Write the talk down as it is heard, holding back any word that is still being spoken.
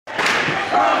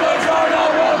Proud Boys are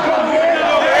not welcome here.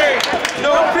 No hate,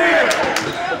 no fear.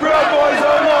 Proud Boys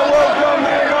are not welcome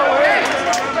here. No hate,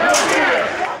 no fear.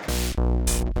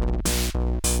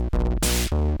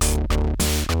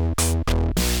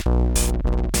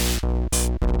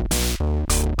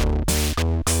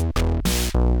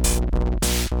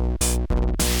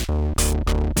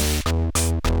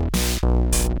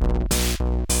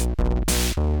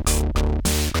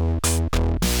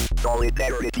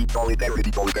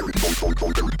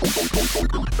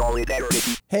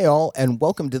 Hey all, and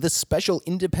welcome to this special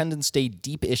Independence Day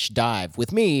deep-ish dive.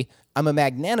 With me, I'm a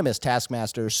magnanimous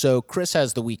taskmaster, so Chris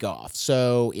has the week off.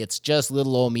 So it's just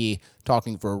little old me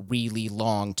talking for a really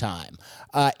long time.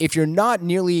 If you're not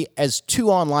nearly as too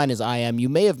online as I am, you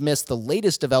may have missed the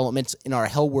latest developments in our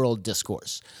Hell World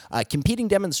discourse. Competing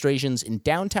demonstrations in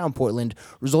downtown Portland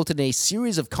resulted in a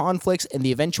series of conflicts and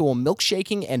the eventual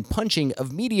milkshaking and punching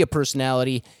of media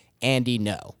personality Andy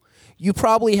Ngo. You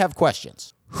probably have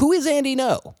questions. Who is Andy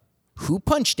Ngo? Who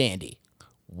punched Andy?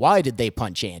 Why did they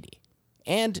punch Andy?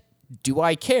 And do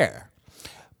I care?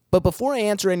 But before I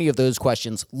answer any of those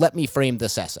questions, let me frame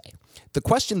this essay. The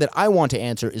question that I want to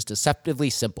answer is deceptively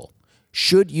simple.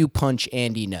 Should you punch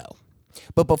Andy Ngo?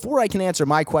 But before I can answer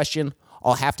my question,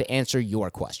 I'll have to answer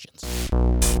your questions.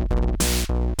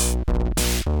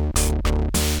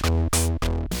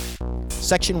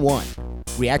 Section 1.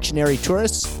 Reactionary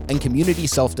tourists and community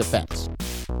self-defense.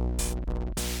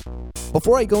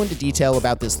 Before I go into detail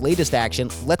about this latest action,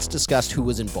 let's discuss who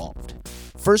was involved.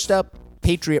 First up,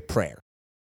 Patriot Prayer.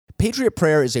 Patriot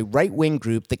Prayer is a right-wing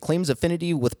group that claims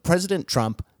affinity with President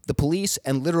Trump, the police,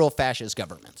 and literal fascist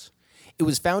governments. It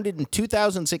was founded in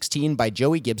 2016 by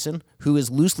Joey Gibson, who is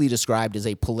loosely described as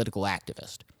a political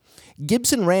activist.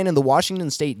 Gibson ran in the Washington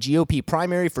State GOP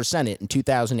primary for Senate in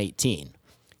 2018.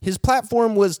 His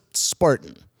platform was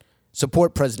Spartan: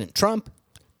 support President Trump,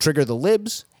 trigger the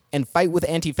libs, and fight with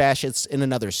anti-fascists in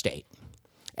another state.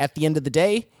 At the end of the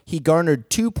day, he garnered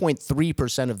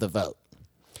 2.3% of the vote.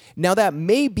 Now, that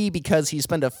may be because he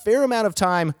spent a fair amount of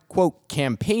time, quote,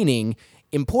 campaigning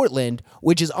in Portland,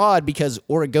 which is odd because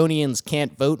Oregonians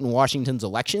can't vote in Washington's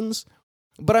elections.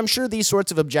 But I'm sure these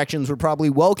sorts of objections were probably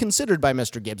well considered by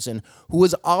Mr. Gibson, who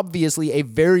was obviously a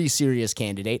very serious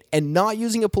candidate and not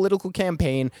using a political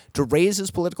campaign to raise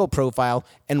his political profile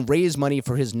and raise money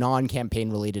for his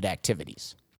non-campaign related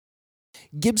activities.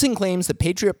 Gibson claims that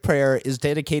Patriot Prayer is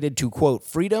dedicated to, quote,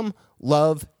 freedom,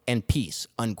 love, and peace,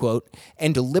 unquote,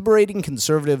 and to liberating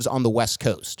conservatives on the West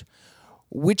Coast.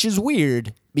 Which is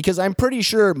weird, because I'm pretty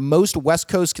sure most West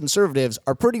Coast conservatives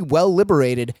are pretty well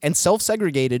liberated and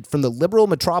self-segregated from the liberal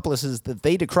metropolises that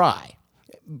they decry.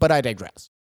 But I digress.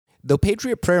 Though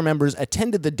Patriot Prayer members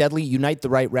attended the deadly Unite the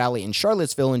Right rally in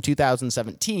Charlottesville in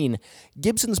 2017,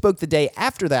 Gibson spoke the day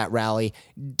after that rally,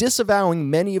 disavowing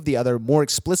many of the other more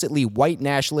explicitly white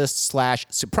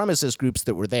nationalist/supremacist groups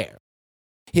that were there.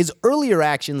 His earlier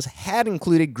actions had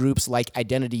included groups like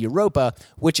Identity Europa,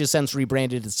 which has since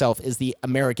rebranded itself as the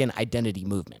American Identity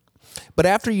Movement. But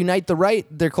after Unite the Right,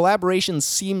 their collaboration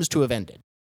seems to have ended.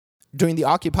 During the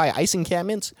Occupy ICE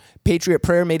encampments, Patriot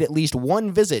Prayer made at least one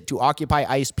visit to Occupy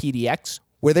ICE PDX,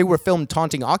 where they were filmed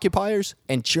taunting occupiers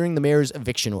and cheering the mayor's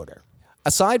eviction order.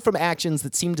 Aside from actions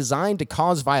that seem designed to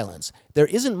cause violence, there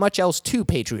isn't much else to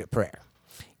Patriot Prayer.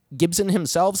 Gibson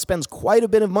himself spends quite a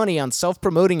bit of money on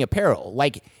self-promoting apparel.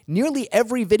 Like, nearly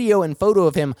every video and photo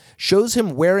of him shows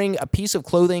him wearing a piece of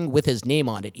clothing with his name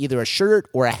on it, either a shirt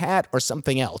or a hat or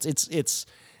something else.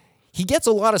 He gets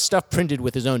a lot of stuff printed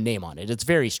with his own name on it. It's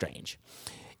very strange.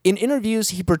 In interviews,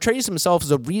 he portrays himself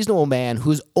as a reasonable man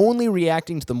who's only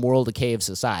reacting to the moral decay of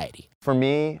society. For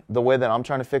me, the way that I'm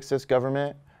trying to fix this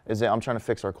government is that I'm trying to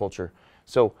fix our culture.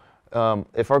 So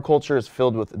if our culture is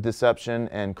filled with deception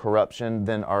and corruption,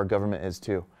 then our government is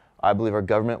too. I believe our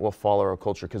government will follow our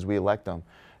culture because we elect them.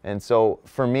 And so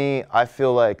for me, I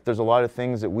feel like there's a lot of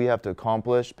things that we have to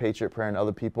accomplish, Patriot Prayer and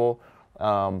other people,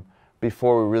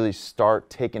 before we really start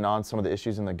taking on some of the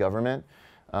issues in the government,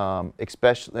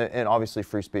 especially, and obviously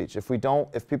free speech. If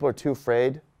people are too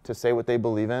afraid to say what they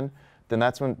believe in, then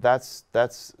that's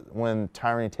when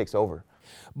tyranny takes over.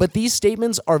 But these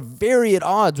statements are very at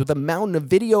odds with a mountain of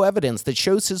video evidence that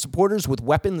shows his supporters with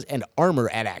weapons and armor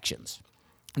at actions.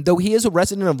 Though he is a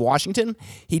resident of Washington,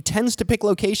 he tends to pick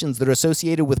locations that are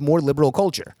associated with more liberal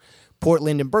culture,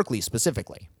 Portland and Berkeley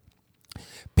specifically.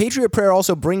 Patriot Prayer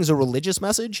also brings a religious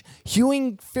message,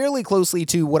 hewing fairly closely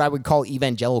to what I would call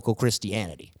evangelical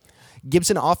Christianity.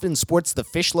 Gibson often sports the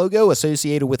fish logo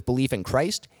associated with belief in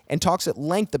Christ and talks at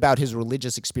length about his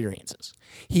religious experiences.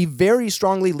 He very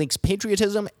strongly links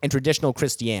patriotism and traditional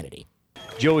Christianity.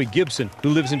 Joey Gibson, who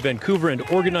lives in Vancouver and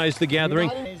organized the gathering,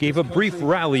 gave a brief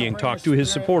rallying talk to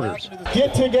his supporters.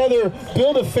 Get together,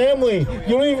 build a family. You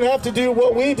don't even have to do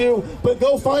what we do, but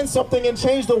go find something and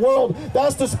change the world.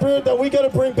 That's the spirit that we got to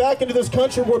bring back into this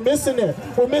country. We're missing it.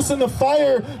 We're missing the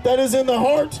fire that is in the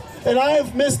heart. And I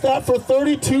have missed that for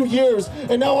 32 years.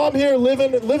 And now I'm here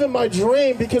living my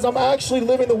dream because I'm actually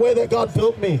living the way that God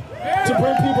built me to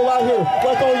bring people out here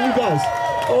like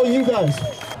all you guys.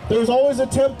 There's always a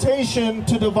temptation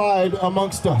to divide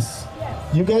amongst us.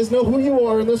 You guys know who you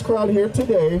are in this crowd here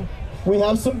today. We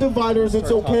have some dividers,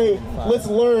 it's okay. Let's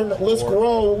learn, let's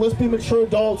grow, let's be mature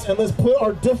adults, and let's put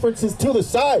our differences to the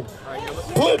side.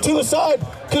 Put it to the side,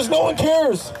 because no one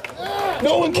cares.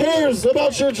 No one cares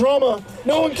about your drama.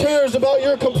 No one cares about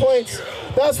your complaints.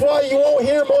 That's why you won't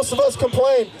hear most of us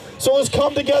complain. So let's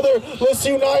come together, let's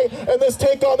unite, and let's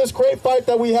take on this great fight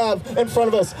that we have in front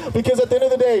of us. Because at the end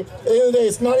of the day,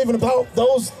 it's not even about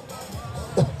those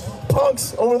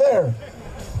punks over there.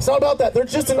 It's not about that. They're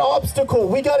just an obstacle.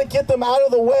 We got to get them out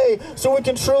of the way so we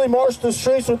can truly march the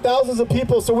streets with thousands of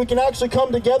people so we can actually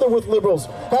come together with liberals,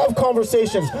 have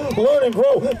conversations, learn and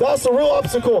grow. That's the real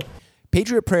obstacle.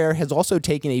 Patriot Prayer has also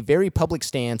taken a very public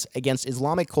stance against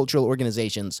Islamic cultural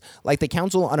organizations like the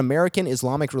Council on American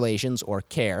Islamic Relations, or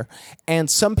CAIR, and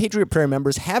some Patriot Prayer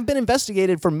members have been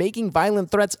investigated for making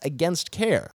violent threats against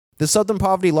CAIR. The Southern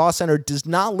Poverty Law Center does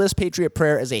not list Patriot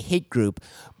Prayer as a hate group,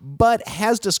 but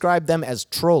has described them as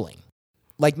trolling.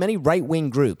 Like many right-wing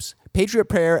groups, Patriot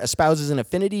Prayer espouses an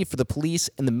affinity for the police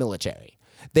and the military.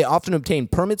 They often obtain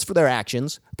permits for their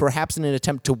actions, perhaps in an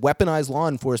attempt to weaponize law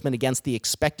enforcement against the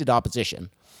expected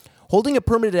opposition. Holding a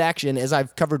permitted action, as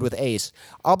I've covered with Ace,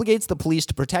 obligates the police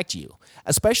to protect you,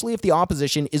 especially if the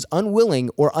opposition is unwilling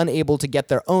or unable to get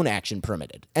their own action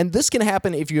permitted. And this can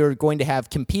happen if you're going to have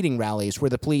competing rallies where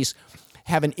the police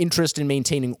have an interest in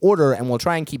maintaining order and will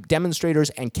try and keep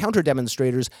demonstrators and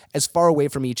counter-demonstrators as far away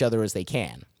from each other as they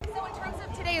can. So in terms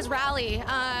of today's rally,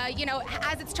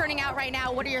 as it's turning out right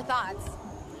now, what are your thoughts?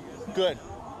 Good.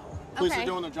 Police are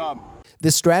doing their job.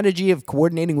 This strategy of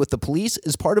coordinating with the police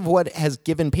is part of what has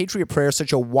given Patriot Prayer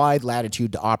such a wide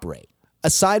latitude to operate.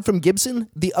 Aside from Gibson,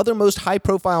 the other most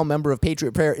high-profile member of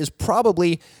Patriot Prayer is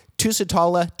probably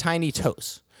Tusitala Tiny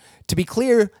Tos. To be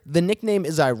clear, the nickname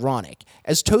is ironic,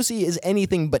 as Tosi is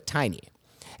anything but tiny.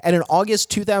 At an August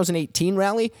 2018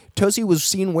 rally, Tosi was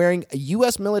seen wearing a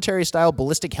U.S. military-style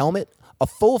ballistic helmet, a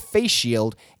full face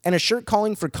shield, and a shirt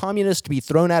calling for communists to be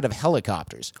thrown out of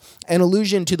helicopters, an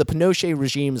allusion to the Pinochet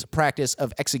regime's practice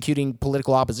of executing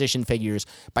political opposition figures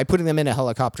by putting them in a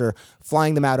helicopter,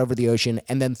 flying them out over the ocean,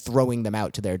 and then throwing them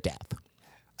out to their death.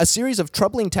 A series of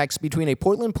troubling texts between a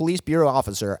Portland Police Bureau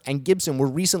officer and Gibson were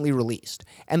recently released,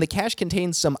 and the cache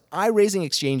contains some eye-raising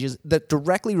exchanges that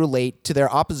directly relate to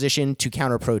their opposition to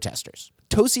counter-protesters.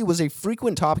 Tosi was a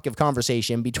frequent topic of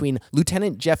conversation between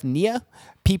Lieutenant Jeff Nia,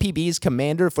 PPB's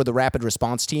commander for the Rapid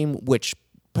Response Team, which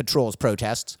patrols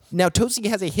protests. Now, Tosi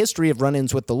has a history of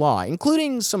run-ins with the law,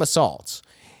 including some assaults.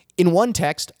 In one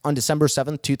text on December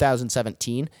 7,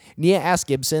 2017, Nia asked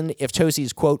Gibson if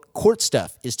Tosi's, quote, court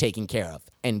stuff is taken care of,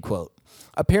 end quote,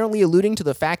 apparently alluding to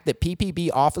the fact that PPB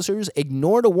officers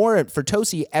ignored a warrant for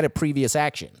Tosi at a previous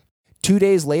action. 2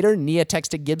 days later, Nia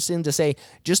texted Gibson to say,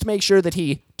 just to make sure that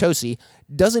he, Tosi,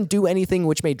 doesn't do anything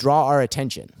which may draw our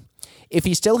attention. If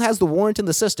he still has the warrant in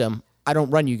the system, I don't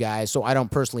run you guys, so I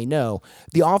don't personally know,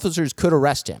 the officers could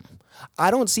arrest him. I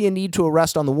don't see a need to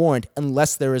arrest on the warrant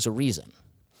unless there is a reason.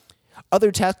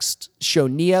 Other texts show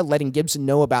Nia letting Gibson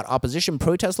know about opposition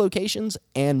protest locations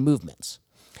and movements.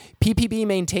 PPB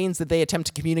maintains that they attempt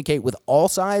to communicate with all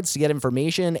sides to get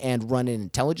information and run an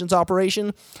intelligence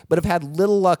operation, but have had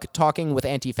little luck talking with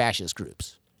anti-fascist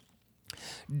groups.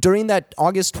 During that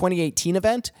August 2018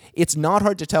 event, it's not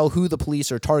hard to tell who the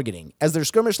police are targeting, as their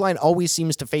skirmish line always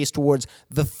seems to face towards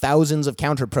the thousands of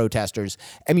counter-protesters,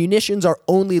 and munitions are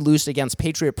only loosed against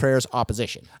Patriot Prayer's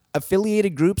opposition.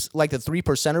 Affiliated groups like the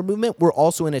 3%er movement were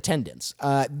also in attendance.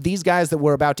 These guys that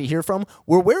we're about to hear from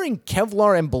were wearing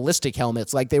Kevlar and ballistic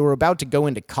helmets like they were about to go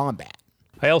into combat.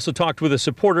 I also talked with a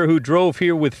supporter who drove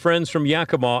here with friends from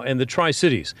Yakima and the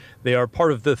Tri-Cities. They are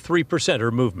part of the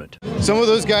 3%er movement. Some of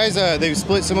those guys, they've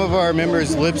split some of our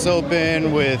members' lips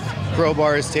open with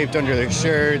crowbars taped under their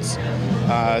shirts,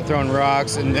 throwing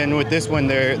rocks. And then with this one,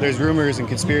 there's rumors and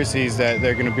conspiracies that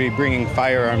they're going to be bringing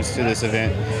firearms to this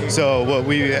event. So what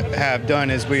we have done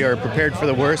is we are prepared for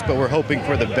the worst, but we're hoping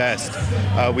for the best.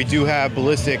 We do have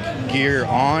ballistic gear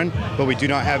on, but we do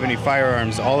not have any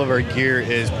firearms. All of our gear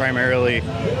is primarily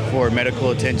for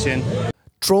medical attention.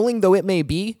 Trolling though it may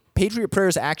be, Patriot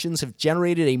Prayer's actions have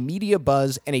generated a media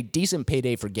buzz and a decent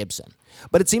payday for Gibson.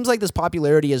 But it seems like this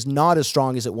popularity is not as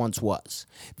strong as it once was.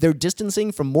 Their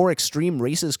distancing from more extreme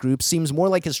racist groups seems more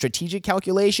like a strategic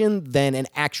calculation than an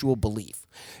actual belief.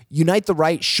 Unite the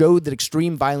Right showed that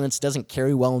extreme violence doesn't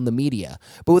carry well in the media,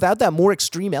 but without that more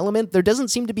extreme element, there doesn't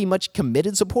seem to be much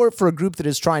committed support for a group that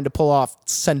is trying to pull off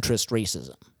centrist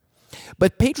racism.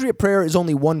 But Patriot Prayer is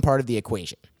only one part of the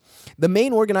equation. The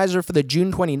main organizer for the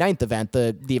June 29th event,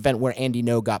 the event where Andy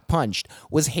Ngo got punched,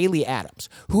 was Haley Adams,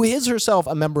 who is herself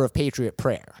a member of Patriot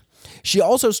Prayer. She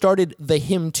also started the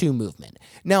Him Too movement.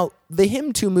 Now, the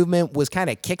Him Too movement was kind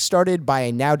of kickstarted by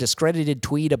a now discredited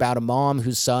tweet about a mom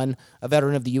whose son, a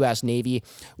veteran of the U.S. Navy,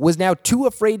 was now too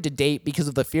afraid to date because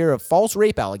of the fear of false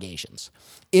rape allegations.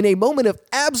 In a moment of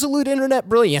absolute internet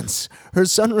brilliance, her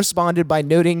son responded by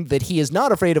noting that he is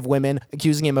not afraid of women,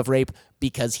 accusing him of rape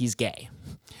because he's gay.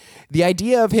 The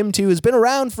idea of Him Too has been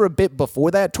around for a bit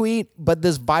before that tweet, but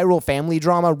this viral family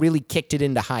drama really kicked it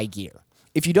into high gear.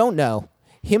 If you don't know,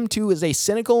 Him Too is a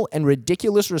cynical and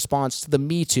ridiculous response to the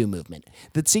Me Too movement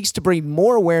that seeks to bring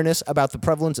more awareness about the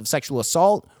prevalence of sexual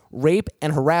assault, rape,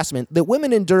 and harassment that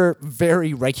women endure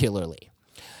very regularly.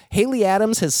 Haley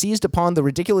Adams has seized upon the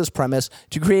ridiculous premise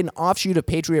to create an offshoot of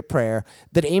Patriot Prayer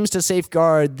that aims to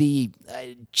safeguard the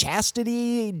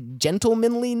chastity,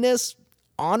 gentlemanliness,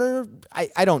 honor,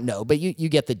 I don't know, but you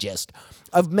get the gist,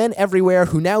 of men everywhere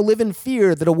who now live in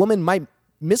fear that a woman might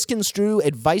misconstrue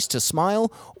advice to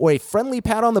smile or a friendly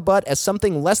pat on the butt as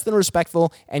something less than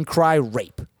respectful and cry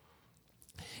rape.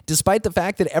 Despite the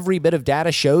fact that every bit of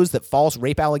data shows that false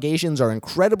rape allegations are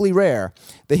incredibly rare,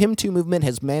 the Him Too movement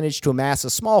has managed to amass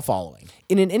a small following.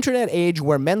 In an internet age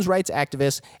where men's rights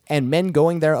activists and men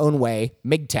going their own way,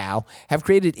 MGTOW, have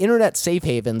created internet safe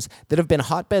havens that have been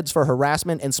hotbeds for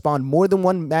harassment and spawned more than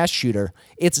one mass shooter,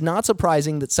 it's not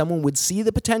surprising that someone would see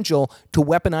the potential to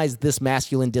weaponize this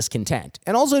masculine discontent,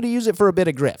 and also to use it for a bit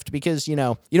of grift, because, you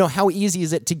know how easy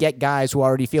is it to get guys who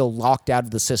already feel locked out of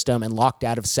the system and locked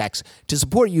out of sex to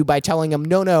support you by telling them,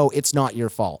 no, it's not your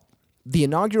fault. The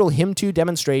inaugural Him Too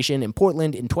demonstration in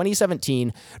Portland in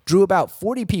 2017 drew about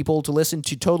 40 people to listen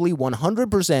to totally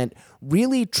 100%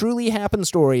 really truly happened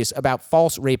stories about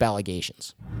false rape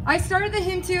allegations. I started the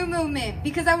Him Too movement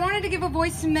because I wanted to give a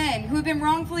voice to men who have been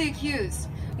wrongfully accused.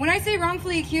 When I say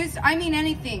wrongfully accused, I mean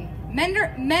anything. Men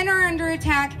are under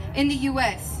attack in the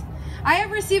U.S. I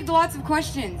have received lots of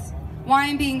questions. Why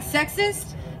I'm being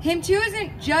sexist? Him Too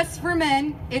isn't just for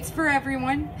men, it's for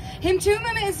everyone. Him Too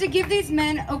movement is to give these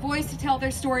men a voice to tell their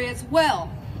story as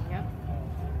well.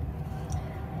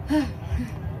 Yep.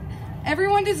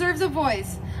 Everyone deserves a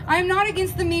voice. I am not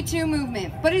against the Me Too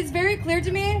movement, but it is very clear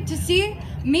to me to see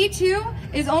Me Too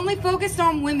is only focused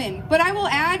on women. But I will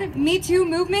add, Me Too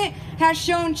movement has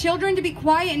shown children to be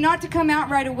quiet and not to come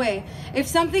out right away if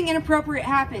something inappropriate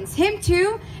happens. Him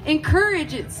Too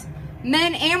encourages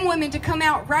men and women to come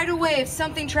out right away if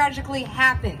something tragically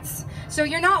happens. So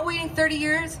you're not waiting 30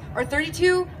 years or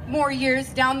 32 more years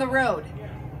down the road.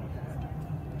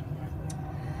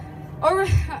 Over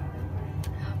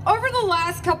the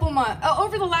last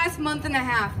month and a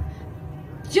half,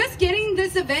 just getting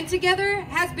this event together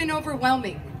has been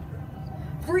overwhelming.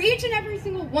 For each and every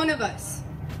single one of us.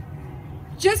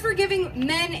 Just for giving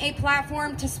men a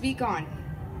platform to speak on.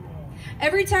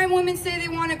 Every time women say they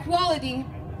want equality,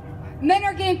 men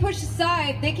are getting pushed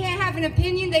aside. They can't have an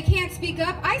opinion. They can't speak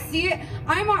up. I see it.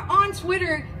 I'm on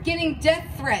Twitter getting death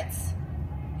threats.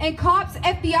 And cops,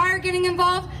 FBI are getting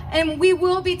involved, and we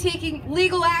will be taking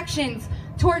legal actions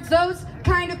towards those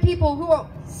kind of people who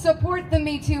support the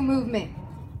Me Too movement.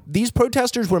 These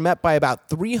protesters were met by about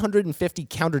 350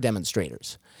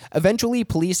 counter-demonstrators. Eventually,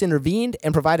 police intervened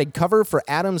and provided cover for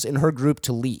Adams and her group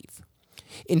to leave.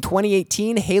 In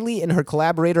 2018, Haley and her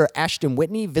collaborator Ashton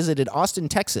Whitney visited Austin,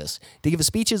 Texas, to give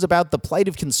speeches about the plight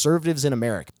of conservatives in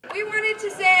America. We wanted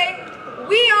to say,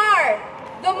 we are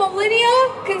the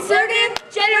millennial conservative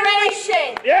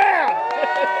generation. Yeah!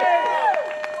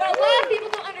 What a lot of people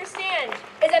don't understand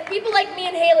is that people like me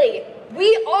and Haley,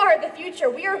 we are the future.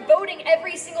 We are voting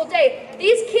every single day.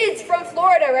 These kids from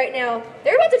Florida right now,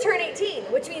 they're about to turn 18,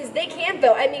 which means they can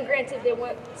vote. I mean, granted, they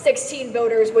want 16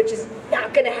 voters, which is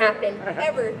not going to happen.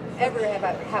 Ever have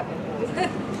happened.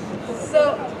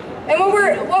 So, and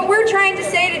what we're trying to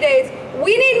say today is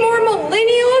we need more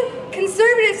millennial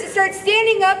conservatives to start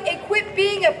standing up and quit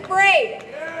being afraid.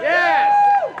 Yes!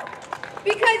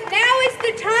 Because now is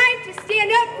the time to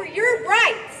stand up for your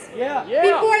rights. Yeah.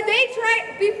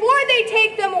 Before they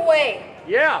take them away.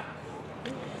 Yeah.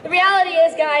 The reality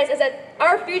is, guys, is that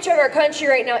our future of our country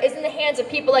right now is in the hands of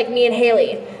people like me and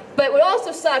Haley. But what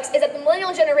also sucks is that the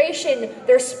millennial generation,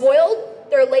 they're spoiled,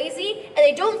 they're lazy, and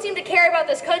they don't seem to care about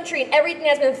this country and everything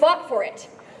that's been fought for it.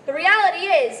 The reality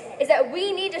is that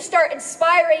we need to start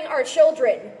inspiring our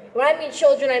children. When I mean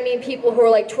children, I mean people who are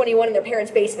like 21 in their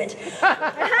parents' basement. The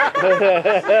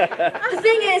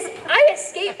thing is, I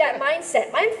escaped that mindset.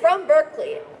 I'm from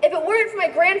Berkeley. If it weren't for my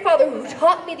grandfather who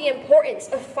taught me the importance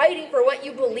of fighting for what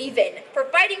you believe in, for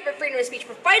fighting for freedom of speech,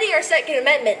 for fighting our Second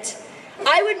Amendment,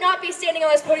 I would not be standing on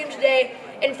this podium today.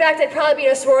 In fact, I'd probably be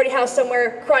in a sorority house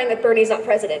somewhere crying that Bernie's not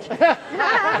president. And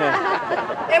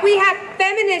we have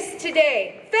feminists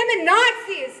today,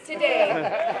 feminazis today,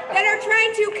 that are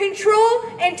trying to control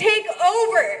and take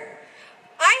over.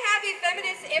 I have a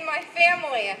feminist in my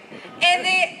family, and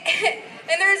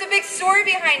there's a big story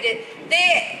behind it.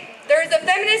 There's a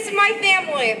feminist in my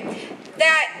family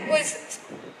that was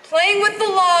playing with the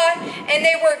law, and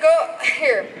they were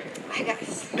here. I got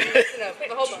this. Listen up.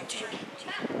 Hold on.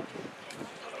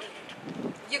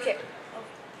 You can.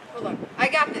 Hold on. I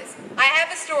got this. I have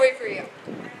a story for you.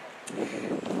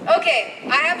 Okay,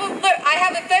 I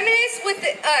have a feminist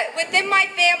within my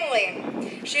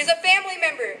family. She's a family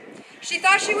member. She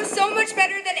thought she was so much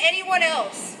better than anyone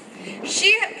else.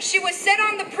 She was set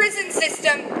on the prison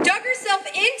system, dug herself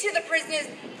into the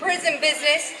prison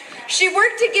business. She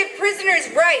worked to give prisoners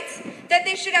rights that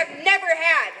they should have never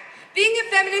had. Being a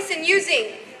feminist and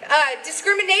using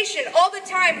discrimination all the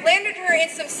time landed her in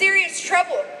some serious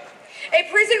trouble. A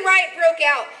prison riot broke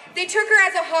out. They took her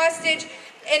as a hostage,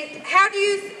 and how do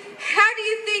you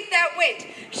think that went?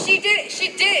 She did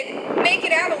make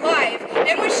it out alive.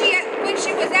 And when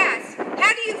she was asked,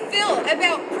 "How do you feel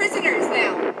about prisoners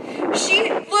now?"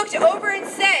 she looked over and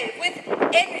said, with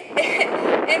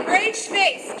an enraged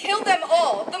face, "Kill them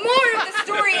all." The moral of the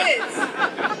story is,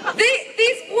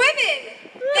 these women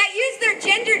that use their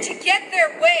gender to get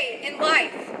their way in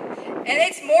life, and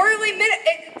it's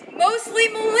mostly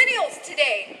millennials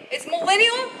today. It's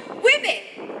millennial women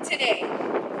today.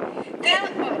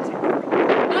 I'm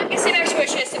going to say actually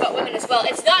what about women as well.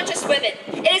 It's not just women.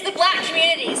 It is the black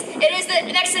communities. It is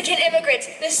the Mexican immigrants.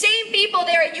 The same people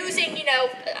they are using,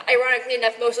 ironically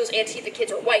enough, most of those Antifa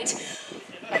kids are white.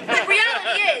 The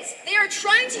reality is, they are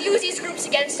trying to use these groups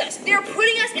against us. They are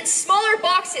putting us in smaller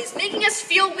boxes, making us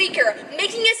feel weaker,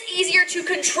 making us easier to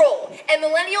control. And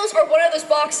millennials are one of those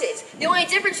boxes. The only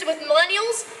difference with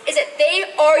millennials is that they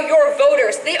are your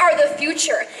voters. They are the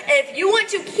future. And if you want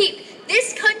to keep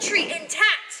this country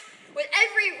intact with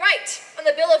every right on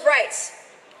the Bill of Rights,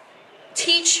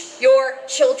 teach your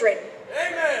children.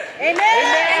 Amen. Amen.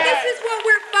 And this is what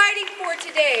we're fighting for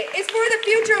today. It's for the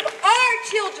future of our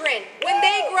children when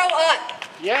they grow up.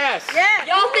 Yes.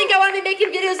 Y'all think I want to be making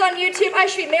videos on YouTube? I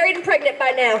should be married and pregnant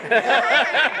by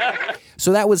now.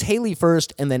 So that was Haley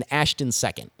first and then Ashton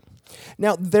second.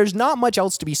 Now, there's not much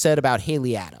else to be said about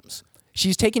Haley Adams.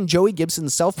 She's taken Joey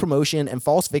Gibson's self-promotion and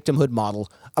false victimhood model,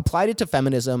 applied it to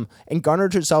feminism, and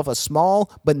garnered herself a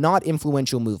small but not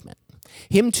influential movement.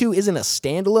 Him Too isn't a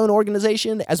standalone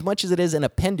organization as much as it is an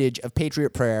appendage of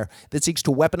Patriot Prayer that seeks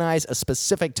to weaponize a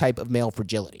specific type of male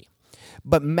fragility,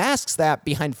 but masks that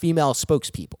behind female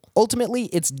spokespeople. Ultimately,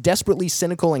 it's desperately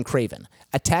cynical and craven,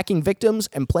 attacking victims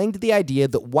and playing to the idea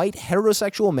that white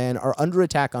heterosexual men are under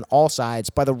attack on all sides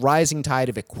by the rising tide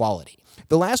of equality.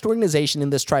 The last organization in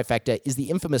this trifecta is the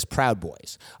infamous Proud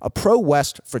Boys, a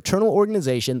pro-West fraternal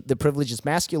organization that privileges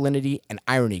masculinity and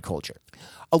irony culture.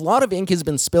 A lot of ink has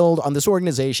been spilled on this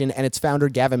organization and its founder,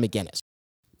 Gavin McInnes.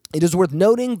 It is worth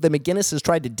noting that McInnes has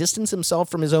tried to distance himself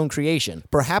from his own creation,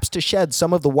 perhaps to shed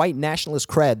some of the white nationalist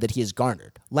cred that he has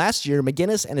garnered. Last year,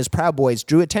 McInnes and his Proud Boys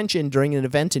drew attention during an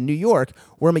event in New York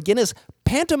where McInnes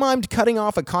pantomimed cutting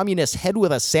off a communist's head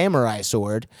with a samurai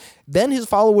sword. Then his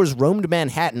followers roamed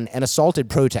Manhattan and assaulted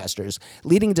protesters,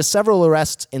 leading to several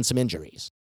arrests and some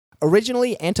injuries.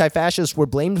 Originally, anti-fascists were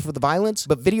blamed for the violence,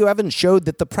 but video evidence showed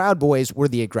that the Proud Boys were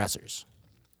the aggressors.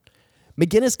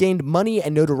 McInnes gained money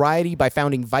and notoriety by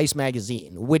founding Vice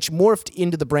magazine, which morphed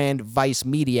into the brand Vice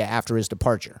Media after his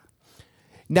departure.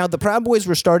 Now, the Proud Boys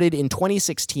were started in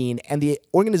 2016, and the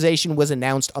organization was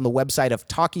announced on the website of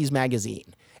Talkies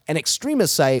Magazine, an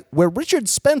extremist site where Richard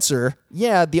Spencer,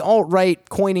 the alt-right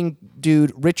coining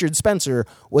dude Richard Spencer,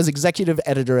 was executive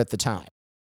editor at the time.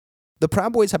 The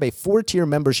Proud Boys have a 4-tier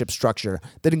membership structure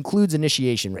that includes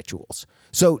initiation rituals.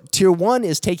 So Tier 1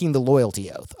 is taking the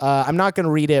loyalty oath. I'm not going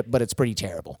to read it, but it's pretty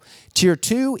terrible. Tier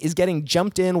 2 is getting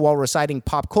jumped in while reciting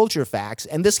pop culture facts,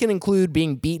 and this can include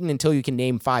being beaten until you can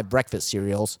name 5 breakfast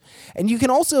cereals. And you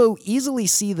can also easily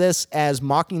see this as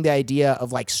mocking the idea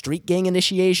of like street gang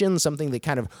initiation, something that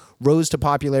kind of rose to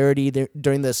popularity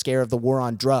during the scare of the war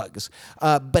on drugs,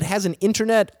 but has an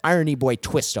internet irony boy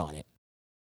twist on it.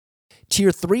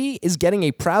 Tier 3 is getting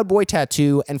a Proud Boy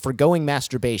tattoo and forgoing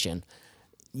masturbation.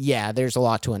 Yeah, there's a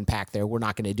lot to unpack there. We're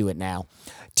not going to do it now.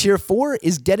 Tier 4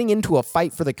 is getting into a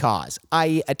fight for the cause,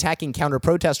 i.e. attacking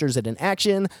counter-protesters at an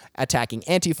action, attacking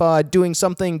Antifa, doing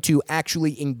something to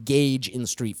actually engage in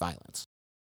street violence.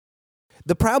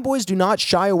 The Proud Boys do not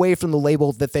shy away from the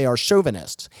label that they are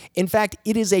chauvinists. In fact,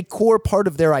 it is a core part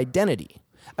of their identity.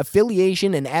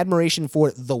 Affiliation and admiration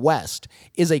for the West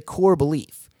is a core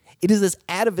belief. It is this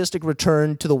atavistic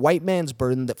return to the white man's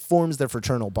burden that forms their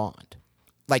fraternal bond.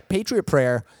 Like Patriot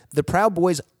Prayer, the Proud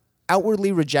Boys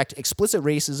outwardly reject explicit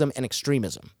racism and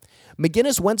extremism.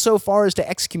 McGinnis went so far as to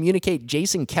excommunicate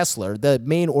Jason Kessler, the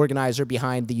main organizer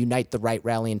behind the Unite the Right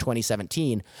rally in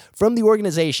 2017, from the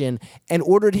organization and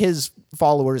ordered his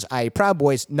followers, i.e. Proud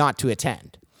Boys, not to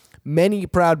attend. Many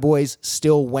Proud Boys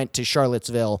still went to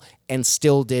Charlottesville and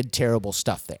still did terrible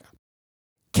stuff there.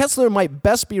 Kessler might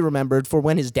best be remembered for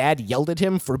when his dad yelled at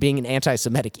him for being an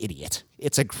anti-Semitic idiot.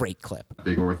 It's a great clip.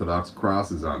 Big Orthodox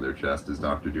crosses on their chest, as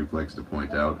Dr. Duke likes to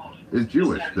point out, is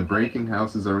Jewish. The breaking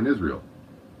houses are in Israel.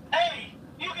 Hey,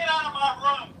 you get out of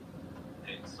my room!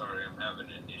 Hey, sorry, I'm having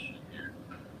an issue here.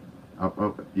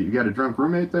 Oh, you got a drunk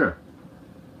roommate there?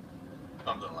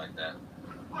 Something like that.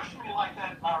 Push me like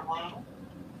that in my room.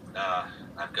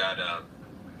 I've got,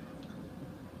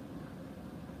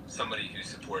 somebody who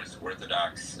supports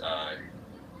Orthodox,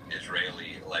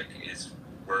 Israeli,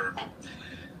 we're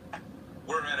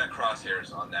at a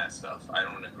crosshairs on that stuff. I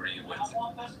don't agree with. I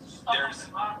want this to stop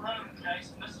in my room,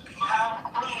 Jason. This is my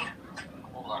room.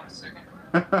 Hold on a second.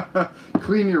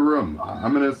 Clean your room.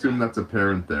 I'm going to assume that's a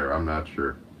parent there. I'm not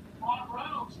sure. What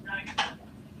rooms,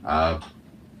 Jason?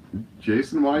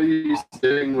 Jason, why are you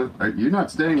staying with... You're not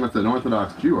staying with an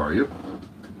Orthodox Jew, are you?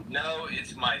 No,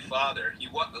 it's my father.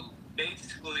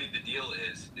 Basically, the deal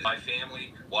is my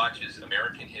family watches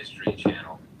American History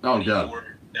Channel. Oh, God.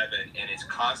 And it's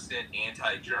constant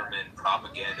anti-German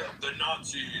propaganda. The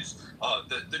Nazis,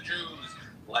 the Jews,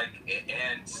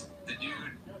 and the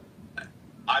dude,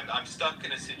 I'm stuck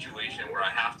in a situation where I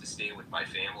have to stay with my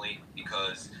family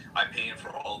because I'm paying for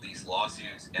all these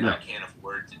lawsuits, and I can't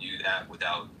afford to do that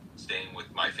without staying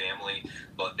with my family,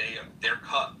 but they're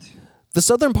cucked. The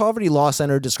Southern Poverty Law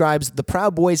Center describes the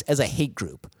Proud Boys as a hate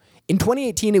group. In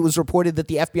 2018, it was reported that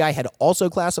the FBI had also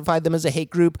classified them as a hate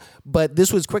group, but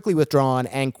this was quickly withdrawn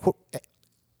and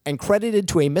credited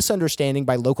to a misunderstanding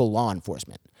by local law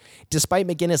enforcement. Despite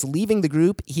McGinnis leaving the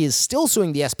group, he is still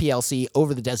suing the SPLC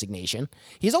over the designation.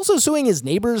 He's also suing his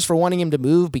neighbors for wanting him to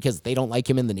move because they don't like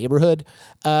him in the neighborhood.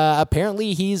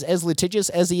 Apparently, he's as litigious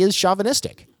as he is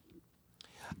chauvinistic.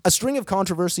 A string of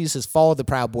controversies has followed the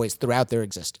Proud Boys throughout their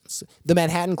existence. The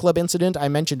Manhattan Club incident I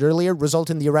mentioned earlier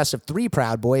resulted in the arrest of 3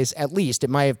 Proud Boys, at least. It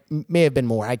may have been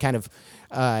more. I kind of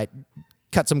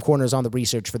cut some corners on the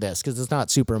research for this because it's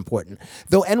not super important.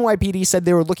 Though NYPD said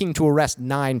they were looking to arrest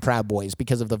 9 Proud Boys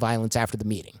because of the violence after the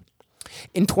meeting.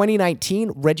 In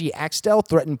 2019, Reggie Axtell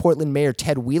threatened Portland Mayor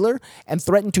Ted Wheeler and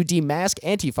threatened to demask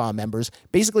Antifa members,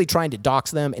 basically trying to dox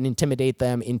them and intimidate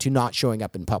them into not showing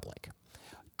up in public.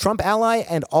 Trump ally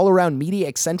and all-around media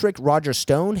eccentric Roger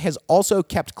Stone has also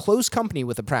kept close company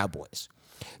with the Proud Boys.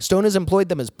 Stone has employed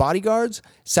them as bodyguards,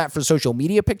 sat for social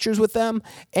media pictures with them,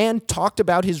 and talked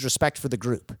about his respect for the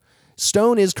group.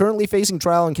 Stone is currently facing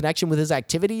trial in connection with his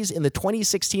activities in the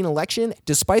 2016 election.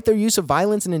 Despite their use of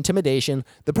violence and intimidation,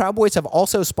 the Proud Boys have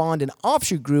also spawned an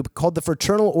offshoot group called the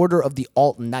Fraternal Order of the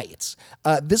Alt Knights.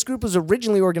 This group was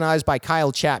originally organized by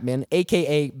Kyle Chapman,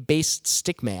 a.k.a. Based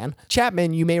Stickman.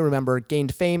 Chapman, you may remember,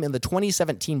 gained fame in the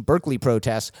 2017 Berkeley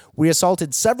protests, where he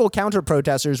assaulted several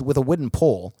counter-protesters with a wooden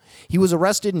pole. He was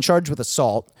arrested and charged with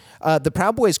assault. The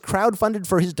Proud Boys crowdfunded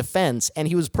for his defense, and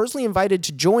he was personally invited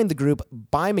to join the group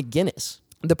by McGinnis.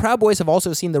 The Proud Boys have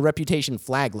also seen their reputation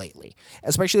flag lately,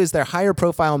 especially as their higher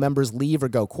profile members leave or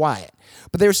go quiet.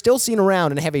 But they're still seen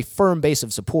around and have a firm base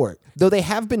of support, though they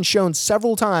have been shown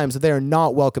several times that they are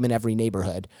not welcome in every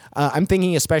neighborhood. I'm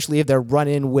thinking especially of their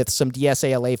run-in with some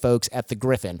DSALA folks at the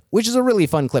Griffin, which is a really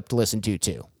fun clip to listen to,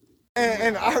 too.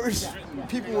 And Irish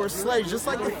people were slaves, just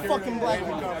like the fucking black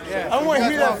people. I don't want to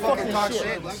hear that fucking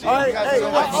shit. All right, hey,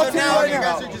 I'll tell you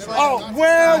right now. Oh,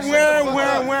 where?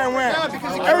 Yeah,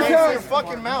 because you can't answer your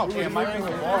fucking mouth.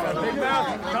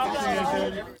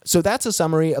 So that's a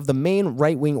summary of the main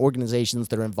right-wing organizations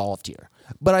that are involved here.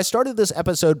 But I started this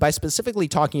episode by specifically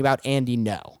talking about Andy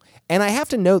Ngo. And I have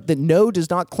to note that No does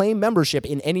not claim membership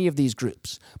in any of these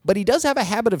groups, but he does have a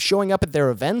habit of showing up at their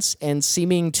events and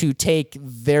seeming to take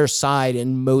their side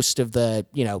in most of the,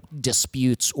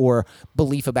 disputes or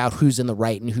belief about who's in the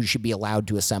right and who should be allowed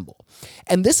to assemble.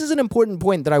 And this is an important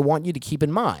point that I want you to keep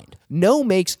in mind. No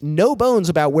makes no bones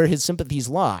about where his sympathies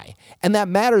lie, and that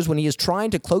matters when he is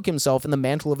trying to cloak himself in the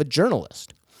mantle of a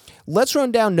journalist. Let's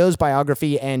run down No's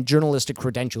biography and journalistic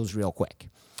credentials real quick.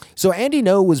 So Andy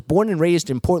No was born and raised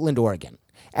in Portland, Oregon.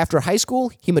 After high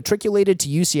school, he matriculated to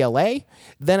UCLA,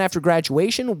 then after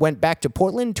graduation, went back to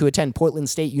Portland to attend Portland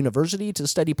State University to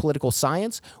study political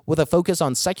science with a focus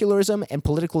on secularism and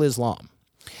political Islam.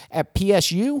 At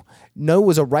PSU, No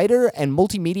was a writer and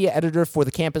multimedia editor for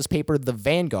the campus paper The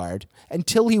Vanguard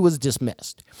until he was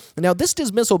dismissed. Now, this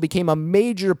dismissal became a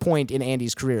major point in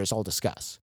Andy's career, as I'll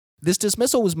discuss. This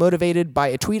dismissal was motivated by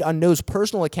a tweet on No's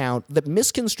personal account that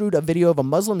misconstrued a video of a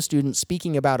Muslim student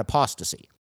speaking about apostasy.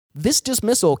 This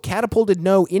dismissal catapulted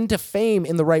No into fame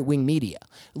in the right-wing media,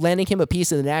 landing him a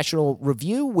piece in the National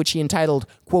Review, which he entitled,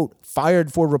 quote,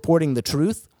 "Fired for Reporting the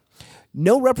Truth."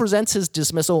 No represents his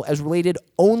dismissal as related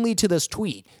only to this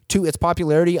tweet, to its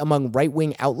popularity among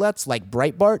right-wing outlets like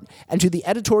Breitbart, and to the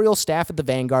editorial staff at the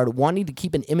Vanguard wanting to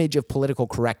keep an image of political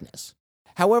correctness.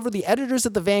 However, the editors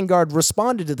at the Vanguard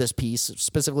responded to this piece,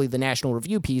 specifically the National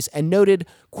Review piece, and noted,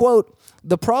 quote,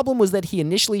 "The problem was that he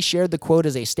initially shared the quote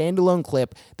as a standalone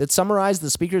clip that summarized the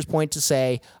speaker's point to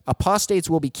say, apostates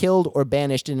will be killed or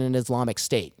banished in an Islamic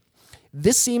state.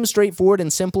 This seems straightforward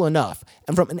and simple enough,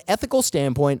 and from an ethical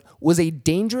standpoint, was a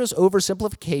dangerous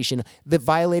oversimplification that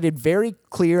violated very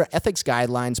clear ethics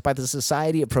guidelines by the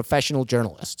Society of Professional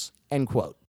Journalists," end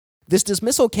quote. This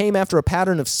dismissal came after a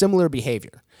pattern of similar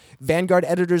behavior. Vanguard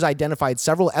editors identified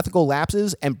several ethical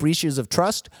lapses and breaches of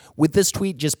trust, with this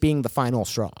tweet just being the final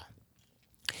straw.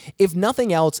 If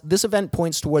nothing else, this event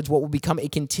points towards what will become a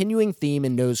continuing theme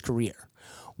in No's career: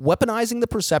 weaponizing the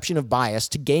perception of bias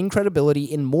to gain credibility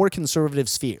in more conservative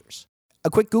spheres. A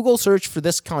quick Google search for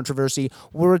this controversy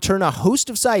will return a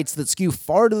host of sites that skew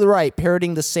far to the right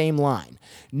parroting the same line.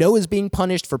 No is being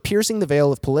punished for piercing the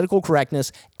veil of political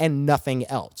correctness and nothing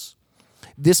else.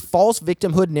 This false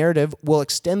victimhood narrative will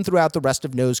extend throughout the rest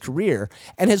of No's career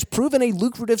and has proven a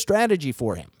lucrative strategy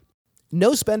for him.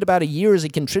 No spent about a year as a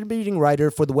contributing writer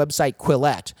for the website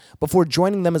Quillette before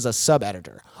joining them as a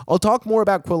sub-editor. I'll talk more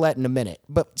about Quillette in a minute,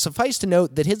 but suffice to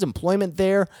note that his employment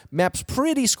there maps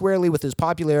pretty squarely with his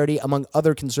popularity among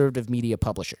other conservative media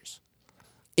publishers.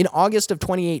 In August of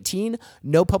 2018,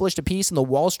 No published a piece in the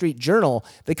Wall Street Journal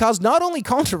that caused not only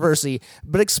controversy,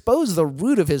 but exposed the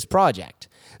root of his project.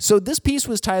 So this piece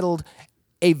was titled,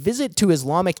 "A Visit to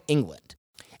Islamic England."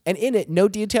 And in it, No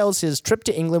details his trip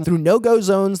to England through no-go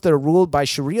zones that are ruled by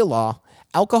Sharia law,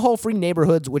 alcohol-free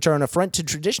neighborhoods which are an affront to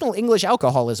traditional English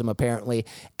alcoholism, apparently,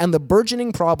 and the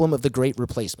burgeoning problem of the Great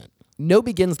Replacement. No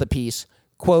begins the piece,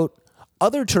 quote,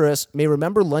 "Other tourists may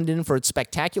remember London for its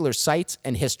spectacular sights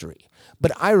and history,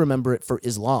 but I remember it for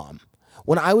Islam.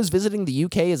 When I was visiting the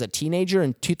UK as a teenager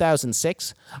in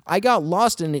 2006, I got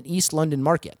lost in an East London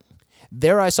market.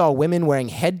 There I saw women wearing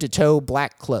head-to-toe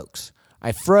black cloaks.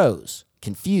 I froze,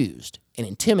 confused, and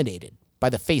intimidated by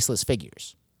the faceless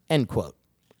figures," end quote.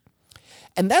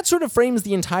 And that sort of frames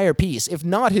the entire piece, if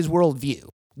not his worldview.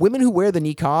 Women who wear the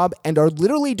niqab and are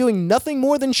literally doing nothing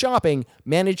more than shopping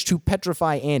manage to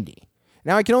petrify Andy.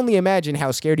 Now, I can only imagine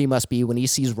how scared he must be when he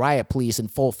sees riot police in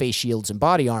full face shields and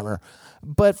body armor,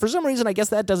 but for some reason, I guess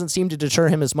that doesn't seem to deter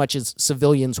him as much as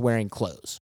civilians wearing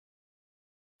clothes.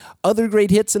 Other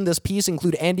great hits in this piece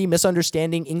include Andy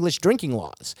misunderstanding English drinking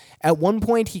laws. At one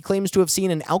point, he claims to have seen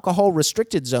an alcohol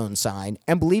restricted zone sign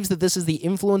and believes that this is the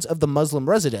influence of the Muslim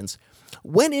residents,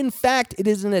 when in fact it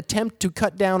is an attempt to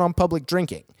cut down on public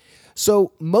drinking.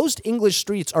 So most English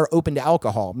streets are open to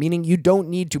alcohol, meaning you don't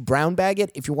need to brown bag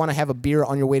it if you want to have a beer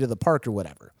on your way to the park or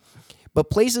whatever. But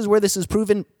places where this is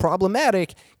proven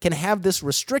problematic can have this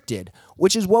restricted,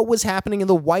 which is what was happening in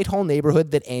the Whitehall neighborhood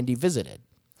that Andy visited.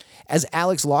 As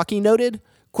Alex Lockie noted,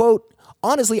 quote,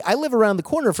 "Honestly, I live around the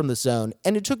corner from the zone,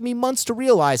 and it took me months to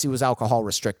realize it was alcohol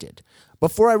restricted.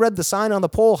 Before I read the sign on the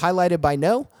pole highlighted by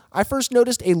No, I first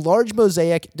noticed a large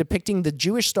mosaic depicting the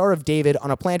Jewish Star of David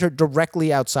on a planter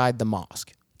directly outside the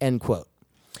mosque," end quote.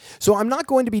 So I'm not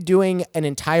going to be doing an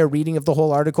entire reading of the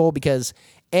whole article because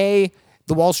A,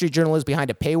 the Wall Street Journal is behind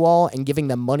a paywall and giving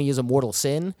them money is a mortal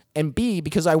sin, and B,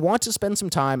 because I want to spend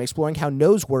some time exploring how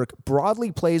No's work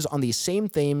broadly plays on these same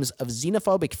themes of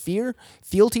xenophobic fear,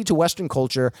 fealty to Western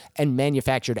culture, and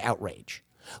manufactured outrage.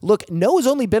 Look, No has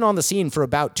only been on the scene for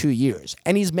about 2 years,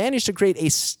 and he's managed to create a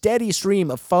steady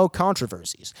stream of faux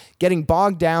controversies. Getting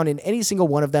bogged down in any single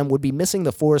one of them would be missing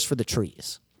the forest for the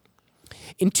trees.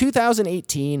 In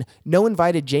 2018, No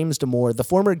invited James Damore, the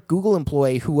former Google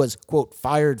employee who was, quote,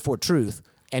 fired for truth,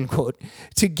 end quote,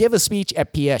 to give a speech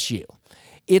at PSU.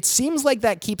 It seems like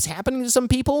that keeps happening to some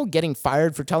people, getting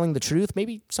fired for telling the truth.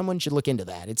 Maybe someone should look into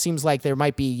that. It seems like there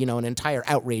might be, an entire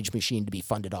outrage machine to be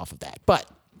funded off of that. But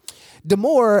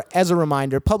Damore, as a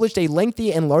reminder, published a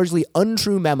lengthy and largely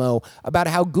untrue memo about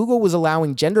how Google was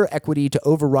allowing gender equity to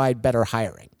override better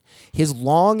hiring. His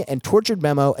long and tortured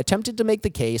memo attempted to make the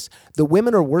case that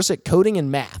women are worse at coding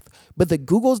and math, but that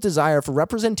Google's desire for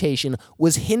representation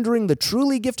was hindering the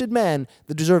truly gifted men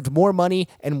that deserved more money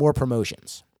and more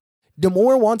promotions.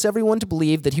 Damore wants everyone to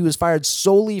believe that he was fired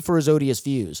solely for his odious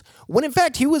views, when in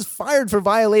fact he was fired for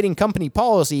violating company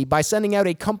policy by sending out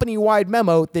a company-wide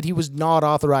memo that he was not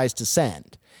authorized to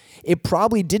send. It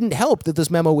probably didn't help that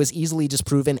this memo was easily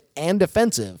disproven and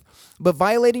offensive, but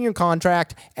violating your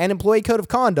contract and employee code of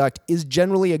conduct is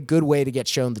generally a good way to get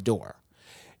shown the door.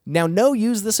 Now, No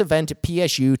used this event at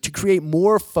PSU to create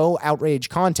more faux outrage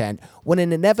content when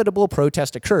an inevitable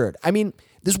protest occurred. I mean,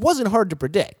 this wasn't hard to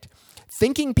predict.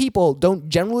 Thinking people don't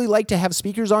generally like to have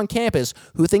speakers on campus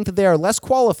who think that they are less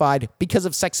qualified because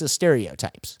of sexist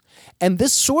stereotypes. And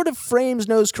this sort of frames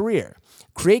No's career.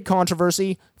 Create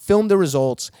controversy, film the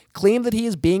results, claim that he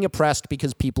is being oppressed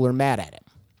because people are mad at him.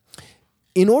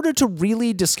 In order to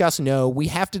really discuss No, we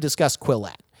have to discuss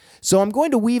Quillette. So I'm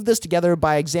going to weave this together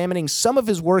by examining some of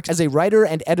his work as a writer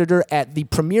and editor at the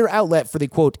premier outlet for the,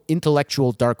 quote,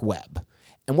 intellectual dark web.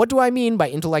 And what do I mean by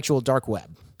intellectual dark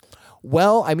web?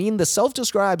 Well, I mean the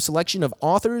self-described selection of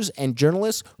authors and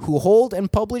journalists who hold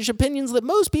and publish opinions that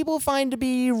most people find to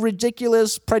be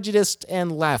ridiculous, prejudiced,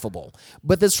 and laughable,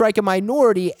 but that strike a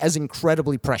minority as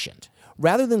incredibly prescient.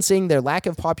 Rather than seeing their lack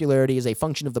of popularity as a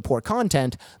function of the poor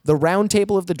content, the round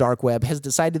table of the dark web has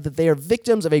decided that they are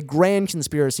victims of a grand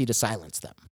conspiracy to silence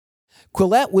them.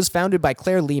 Quillette was founded by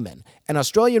Claire Lehman, an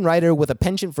Australian writer with a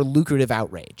penchant for lucrative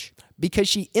outrage, because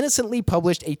she innocently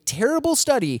published a terrible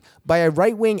study by a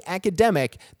right-wing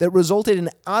academic that resulted in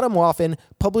Atomwaffen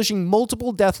publishing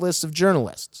multiple death lists of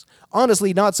journalists.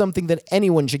 Honestly, not something that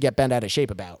anyone should get bent out of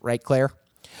shape about, right, Claire?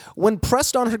 When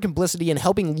pressed on her complicity in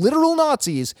helping literal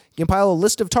Nazis compile a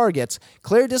list of targets,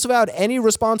 Claire disavowed any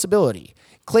responsibility,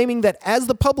 claiming that as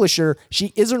the publisher,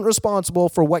 she isn't responsible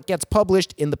for what gets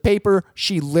published in the paper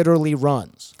she literally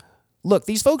runs. Look,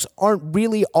 these folks aren't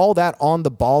really all that on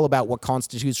the ball about what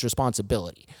constitutes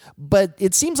responsibility, but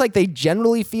it seems like they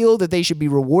generally feel that they should be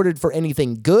rewarded for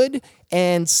anything good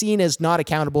and seen as not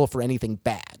accountable for anything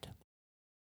bad.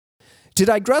 To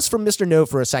digress from Mr. No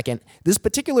for a second, this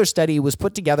particular study was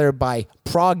put together by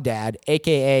Progdad,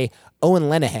 aka Owen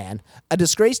Lenehan, a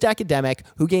disgraced academic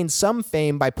who gained some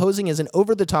fame by posing as an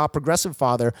over-the-top progressive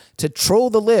father to troll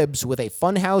the libs with a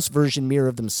funhouse version mirror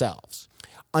of themselves.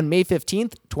 On May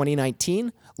 15th,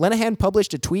 2019, Lenehan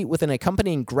published a tweet with an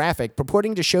accompanying graphic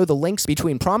purporting to show the links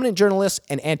between prominent journalists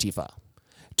and Antifa.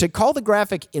 To call the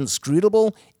graphic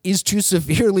inscrutable is to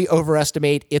severely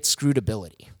overestimate its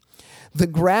scrutability. The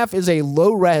graph is a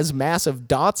low-res mass of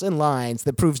dots and lines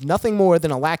that proves nothing more than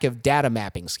a lack of data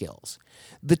mapping skills.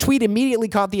 The tweet immediately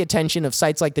caught the attention of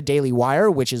sites like the Daily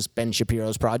Wire, which is Ben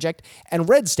Shapiro's project, and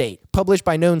Red State, published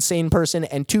by known sane person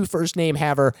and two first-name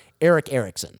haver Eric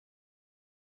Erickson.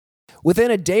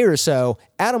 Within a day or so,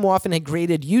 Atomwaffen had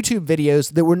created YouTube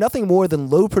videos that were nothing more than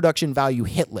low production value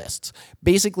hit lists,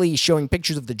 basically showing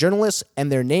pictures of the journalists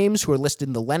and their names who are listed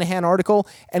in the Lenehan article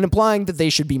and implying that they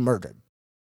should be murdered.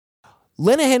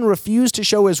 Lenehan refused to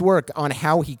show his work on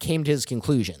how he came to his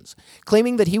conclusions,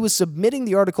 claiming that he was submitting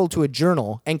the article to a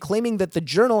journal and claiming that the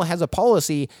journal has a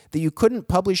policy that you couldn't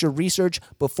publish your research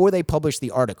before they published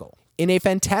the article. In a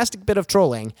fantastic bit of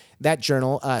trolling, that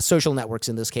journal, Social Networks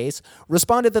in this case,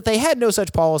 responded that they had no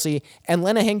such policy and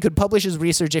Lenehan could publish his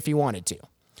research if he wanted to.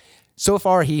 So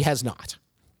far, he has not.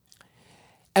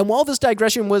 And while this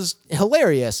digression was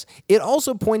hilarious, it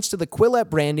also points to the Quillette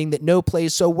branding that No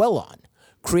plays so well on.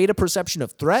 Create a perception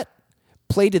of threat,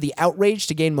 play to the outrage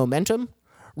to gain momentum,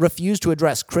 refuse to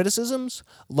address criticisms,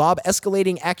 lob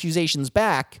escalating accusations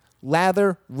back,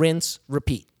 lather, rinse,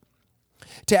 repeat.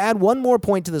 To add one more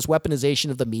point to this weaponization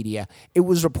of the media, it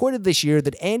was reported this year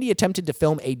that Andy attempted to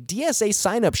film a DSA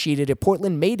sign-up sheet at a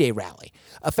Portland May Day rally,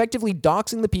 effectively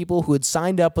doxing the people who had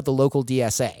signed up with the local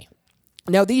DSA.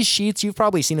 Now, these sheets, you've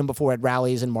probably seen them before at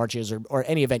rallies and marches or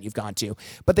any event you've gone to,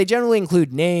 but they generally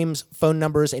include names, phone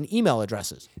numbers, and email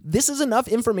addresses. This is enough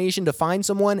information to find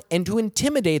someone and to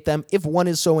intimidate them if one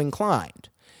is so inclined.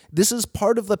 This is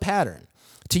part of the pattern.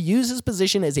 To use his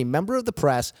position as a member of the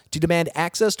press to demand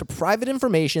access to private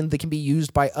information that can be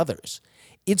used by others.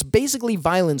 It's basically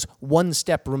violence one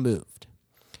step removed.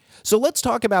 So let's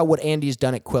talk about what Andy's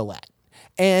done at Quillette.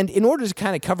 And in order to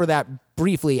kind of cover that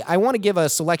briefly, I want to give a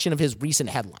selection of his recent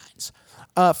headlines.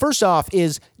 First off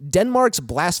is Denmark's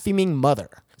blaspheming mother.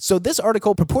 So this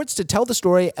article purports to tell the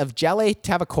story of Jale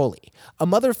Tavakoli, a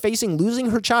mother facing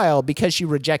losing her child because she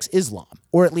rejects Islam,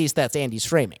 or at least that's Andy's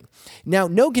framing. Now,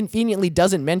 No conveniently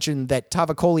doesn't mention that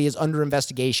Tavakoli is under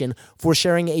investigation for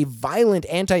sharing a violent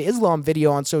anti-Islam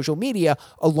video on social media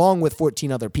along with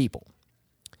 14 other people.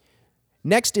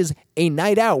 Next is A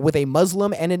Night Out with a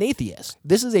Muslim and an Atheist.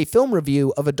 This is a film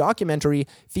review of a documentary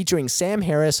featuring Sam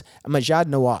Harris and Majid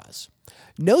Nawaz.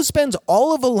 No spends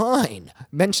all of a line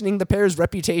mentioning the pair's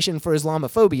reputation for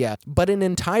Islamophobia, but an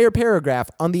entire paragraph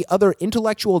on the other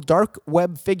intellectual dark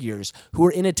web figures who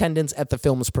were in attendance at the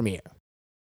film's premiere.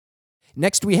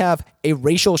 Next, we have A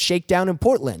Racial Shakedown in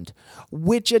Portland,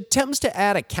 which attempts to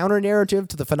add a counter-narrative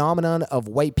to the phenomenon of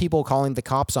white people calling the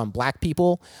cops on black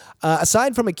people.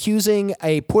 Aside from accusing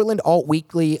a Portland alt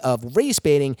weekly of race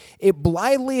baiting, it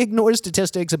blithely ignores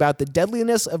statistics about the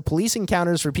deadliness of police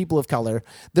encounters for people of color,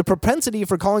 the propensity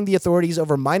for calling the authorities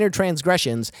over minor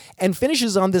transgressions, and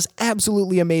finishes on this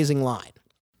absolutely amazing line.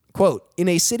 Quote, in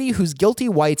a city whose guilty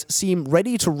whites seem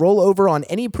ready to roll over on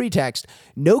any pretext,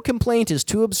 no complaint is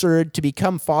too absurd to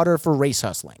become fodder for race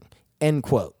hustling. End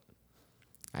quote.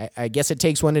 I guess it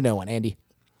takes one to know one, Andy.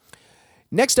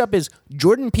 Next up is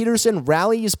Jordan Peterson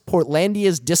rallies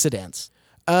Portlandia's dissidents.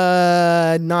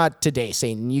 Not today,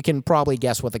 Satan. You can probably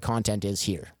guess what the content is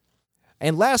here.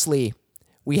 And lastly,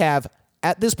 we have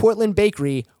At This Portland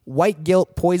Bakery, White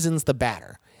Guilt Poisons the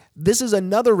Batter. This is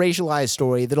another racialized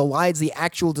story that elides the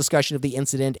actual discussion of the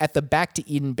incident at the Back to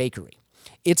Eden Bakery.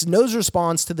 It's No's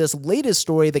response to this latest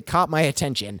story that caught my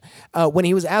attention when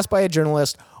he was asked by a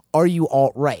journalist, "Are you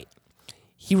alt-right?"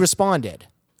 He responded,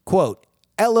 quote,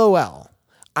 "LOL.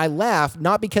 I laugh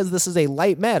not because this is a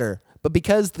light matter, but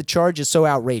because the charge is so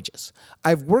outrageous.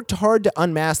 I've worked hard to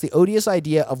unmask the odious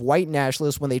idea of white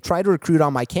nationalists when they try to recruit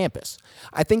on my campus.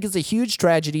 I think it's a huge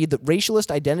tragedy that racialist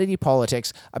identity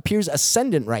politics appears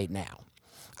ascendant right now.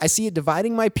 I see it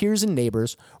dividing my peers and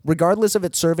neighbors, regardless of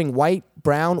it serving white,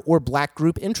 brown, or black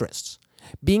group interests.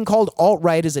 Being called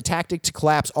alt-right is a tactic to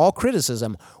collapse all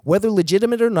criticism, whether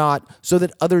legitimate or not, so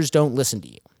that others don't listen to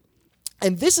you."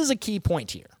 And this is a key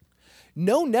point here.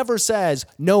 No never says,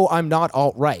 "No, I'm not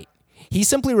alt-right." He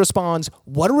simply responds,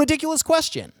 "What a ridiculous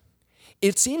question."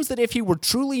 It seems that if he were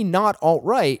truly not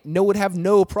alt-right, No would have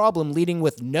no problem leading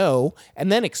with no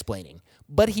and then explaining.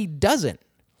 But he doesn't.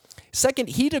 Second,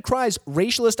 he decries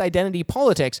racialist identity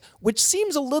politics, which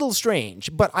seems a little strange,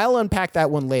 but I'll unpack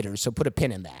that one later, so put a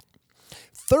pin in that.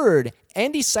 Third,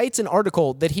 Andy cites an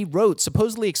article that he wrote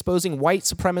supposedly exposing white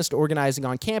supremacist organizing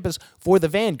on campus for the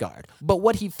Vanguard. But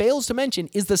what he fails to mention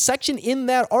is the section in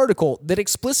that article that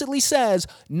explicitly says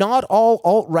not all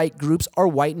alt-right groups are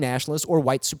white nationalists or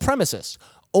white supremacists,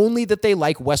 only that they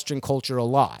like Western culture a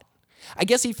lot. I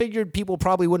guess he figured people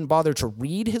probably wouldn't bother to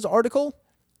read his article.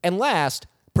 And last,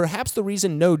 perhaps the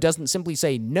reason No doesn't simply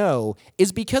say no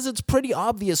is because it's pretty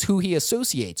obvious who he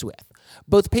associates with.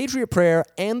 Both Patriot Prayer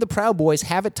and the Proud Boys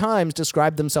have at times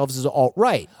described themselves as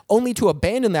alt-right, only to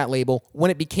abandon that label when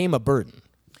it became a burden.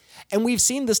 And we've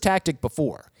seen this tactic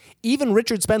before. Even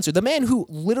Richard Spencer, the man who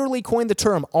literally coined the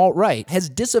term alt-right, has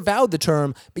disavowed the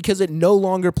term because it no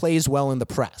longer plays well in the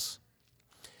press.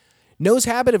 No's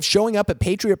habit of showing up at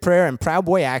Patriot Prayer and Proud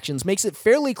Boy actions makes it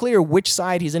fairly clear which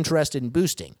side he's interested in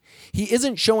boosting. He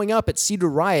isn't showing up at Cedar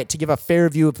Riot to give a fair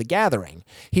view of the gathering.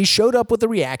 He showed up with the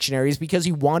reactionaries because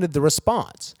he wanted the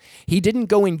response. He didn't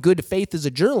go in good faith as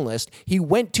a journalist. He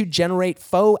went to generate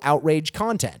faux outrage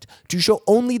content, to show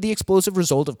only the explosive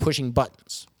result of pushing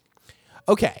buttons.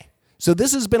 Okay, so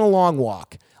this has been a long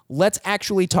walk. Let's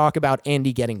actually talk about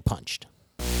Andy getting punched.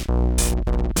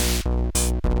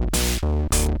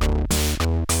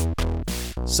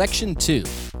 Section 2.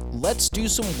 Let's do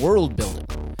some world building.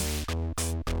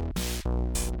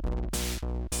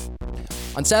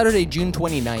 On Saturday, June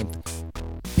 29th,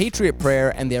 Patriot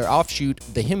Prayer and their offshoot,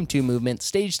 the Hymn 2 movement,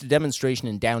 staged a demonstration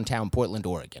in downtown Portland,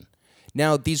 Oregon.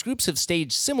 Now, these groups have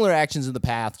staged similar actions in the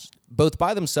past, both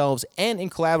by themselves and in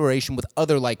collaboration with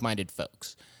other like-minded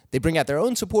folks. They bring out their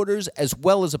own supporters as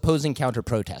well as opposing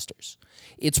counter-protesters.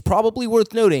 It's probably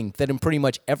worth noting that in pretty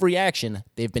much every action,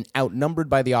 they've been outnumbered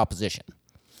by the opposition.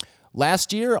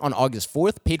 Last year, on August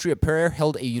 4th, Patriot Prayer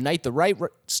held a Unite the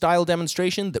Right-style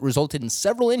demonstration that resulted in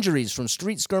several injuries from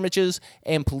street skirmishes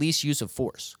and police use of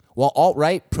force. While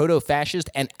alt-right, proto-fascist,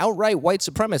 and outright white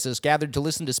supremacists gathered to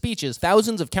listen to speeches,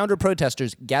 thousands of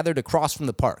counter-protesters gathered across from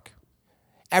the park.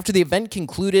 After the event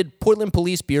concluded, Portland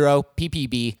Police Bureau,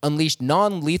 PPB, unleashed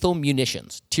non-lethal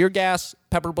munitions, tear gas,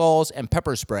 pepper balls, and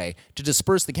pepper spray to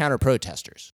disperse the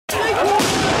counter-protesters.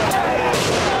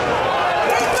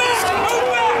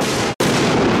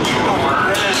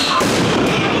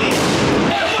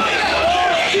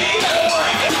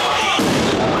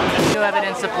 New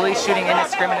evidence of police shooting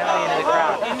indiscriminately into the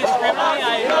crowd. Indiscriminately?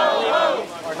 I don't believe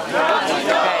it.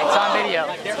 Okay, it's on video.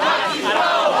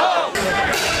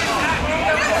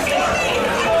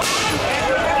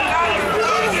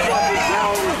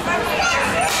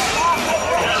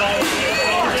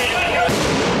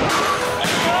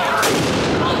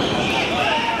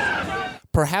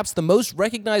 Perhaps the most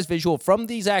recognized visual from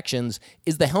these actions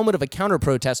is the helmet of a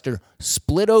counter-protester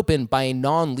split open by a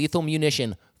non-lethal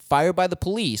munition fired by the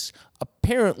police,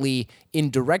 apparently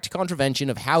in direct contravention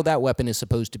of how that weapon is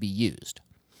supposed to be used.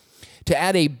 To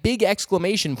add a big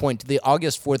exclamation point to the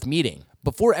August 4th meeting,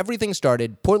 before everything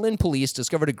started, Portland police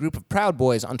discovered a group of Proud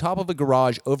Boys on top of a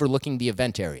garage overlooking the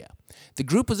event area. The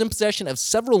group was in possession of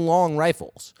several long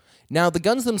rifles. Now, the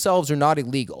guns themselves are not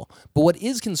illegal, but what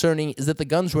is concerning is that the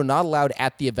guns were not allowed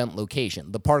at the event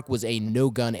location. The park was a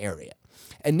no-gun area.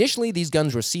 Initially, these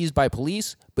guns were seized by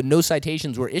police, but no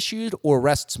citations were issued or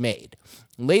arrests made.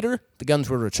 Later, the guns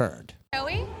were returned.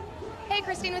 Joey? Hey,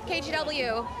 Christine with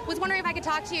KGW. Was wondering if I could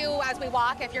talk to you as we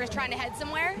walk if you're trying to head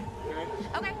somewhere.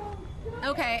 Okay.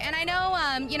 Okay, and I know,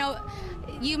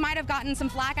 you might have gotten some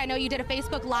flack. I know you did a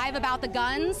Facebook Live about the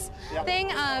guns thing.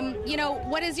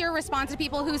 What is your response to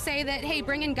people who say that, hey,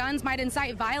 bringing guns might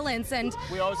incite violence? And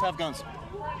we always have guns.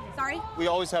 Sorry? We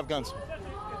always have guns.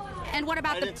 And what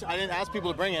about I didn't ask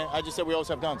people to bring it. I just said we always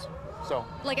have guns. So.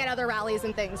 Like at other rallies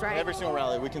and things, right? Every single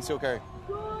rally, we can still carry.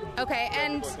 Okay,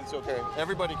 and Can still carry.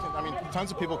 Everybody can.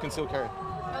 Tons of people can still carry.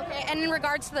 Okay, and in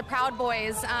regards to the Proud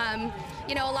Boys, a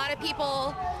lot of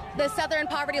people, the Southern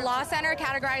Poverty Law Center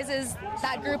categorizes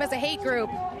that group as a hate group.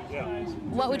 Yeah.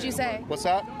 What would you say? What's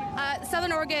that?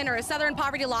 Southern Oregon or Southern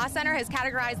Poverty Law Center has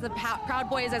categorized the Proud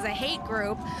Boys as a hate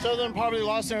group. Southern Poverty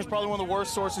Law Center is probably one of the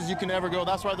worst sources you can ever go.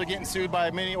 That's why they're getting sued by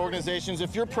many organizations.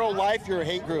 If you're pro-life, you're a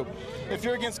hate group. If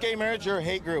you're against gay marriage, you're a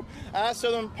hate group. Ask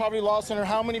Southern Poverty Law Center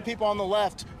how many people on the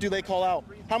left do they call out?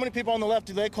 How many people on the left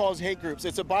do they call as hate groups?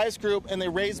 It's a biased group, and they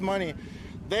raise money.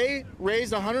 They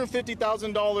raised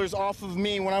 $150,000 off of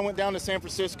me when I went down to San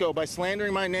Francisco by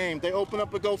slandering my name. They opened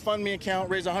up a GoFundMe account,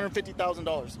 raised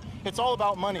 $150,000. It's all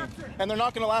about money, and they're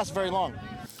not going to last very long.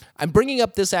 I'm bringing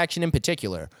up this action in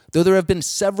particular, though there have been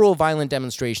several violent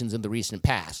demonstrations in the recent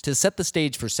past, to set the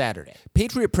stage for Saturday.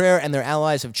 Patriot Prayer and their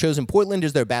allies have chosen Portland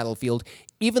as their battlefield,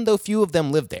 even though few of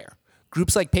them live there.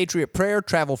 Groups like Patriot Prayer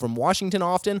travel from Washington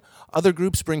often. Other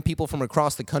groups bring people from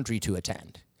across the country to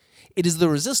attend. It is the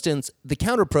resistance, the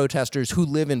counter-protesters, who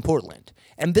live in Portland.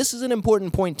 And this is an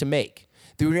important point to make.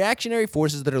 The reactionary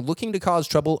forces that are looking to cause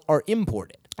trouble are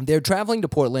imported. They're traveling to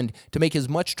Portland to make as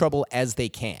much trouble as they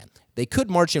can. They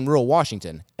could march in rural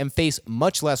Washington and face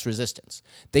much less resistance.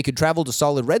 They could travel to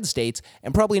solid red states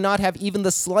and probably not have even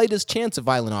the slightest chance of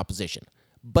violent opposition.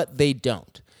 But they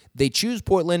don't. They choose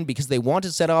Portland because they want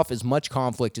to set off as much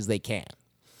conflict as they can.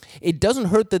 It doesn't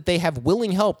hurt that they have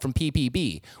willing help from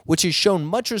PPB, which has shown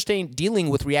much restraint dealing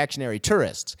with reactionary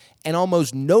tourists, and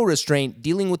almost no restraint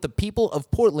dealing with the people of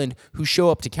Portland who show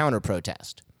up to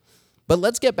counter-protest. But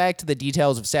let's get back to the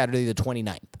details of Saturday the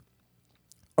 29th.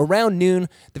 Around noon,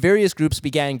 the various groups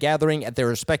began gathering at their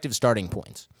respective starting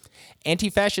points.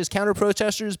 Anti-fascist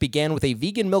counter-protesters began with a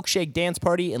vegan milkshake dance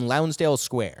party in Lonsdale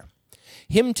Square.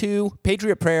 Him Too,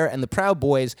 Patriot Prayer, and the Proud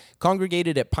Boys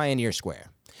congregated at Pioneer Square.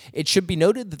 It should be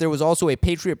noted that there was also a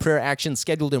Patriot Prayer action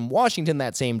scheduled in Washington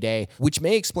that same day, which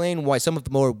may explain why some of the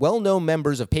more well-known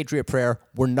members of Patriot Prayer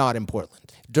were not in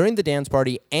Portland. During the dance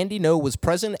party, Andy No was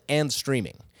present and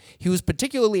streaming. He was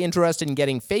particularly interested in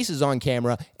getting faces on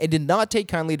camera and did not take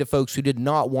kindly to folks who did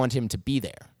not want him to be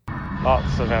there.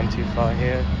 Lots of Antifa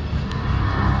here.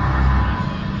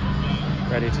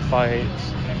 Ready to fight.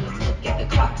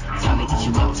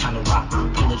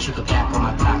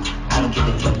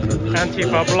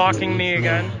 Antifa blocking me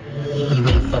again.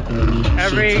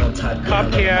 Every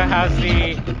cup here has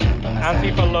the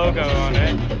Antifa logo on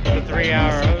it, the 3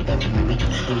 arrows.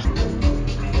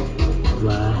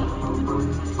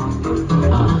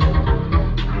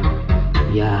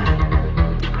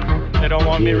 They don't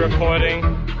want me recording.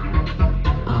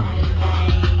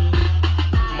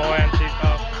 More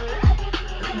Antifa.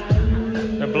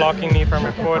 They're blocking me from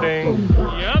recording.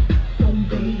 Yep.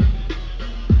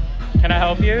 Can I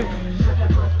help you?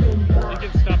 You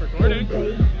can stop recording.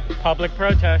 Public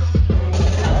protest.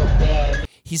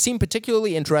 He seemed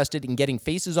particularly interested in getting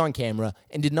faces on camera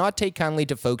and did not take kindly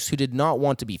to folks who did not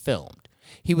want to be filmed.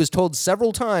 He was told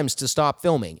several times to stop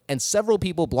filming, and several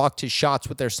people blocked his shots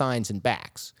with their signs and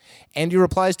backs. Andy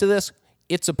replies to this,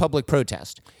 "It's a public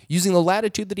protest," using the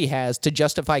latitude that he has to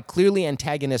justify clearly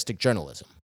antagonistic journalism.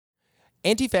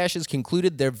 Anti-fascists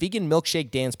concluded their vegan milkshake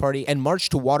dance party and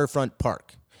marched to Waterfront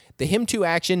Park. The Him Too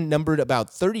action numbered about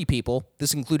 30 people.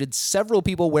 This included several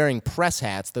people wearing press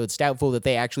hats, though it's doubtful that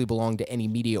they actually belonged to any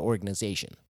media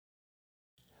organization.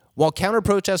 While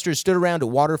counter-protesters stood around at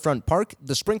Waterfront Park,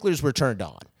 the sprinklers were turned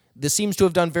on. This seems to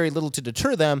have done very little to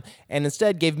deter them, and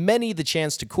instead gave many the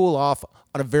chance to cool off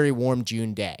on a very warm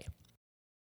June day.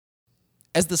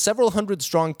 As the several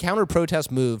hundred-strong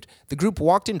counter-protest moved, the group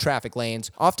walked in traffic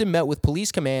lanes, often met with police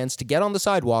commands to get on the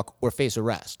sidewalk or face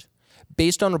arrest.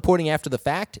 Based on reporting after the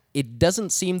fact, it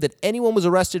doesn't seem that anyone was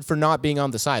arrested for not being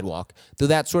on the sidewalk, though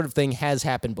that sort of thing has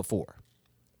happened before.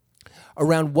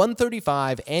 Around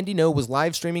 1:35, Andy Ngo was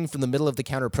live streaming from the middle of the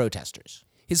counter-protesters.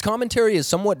 His commentary is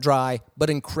somewhat dry, but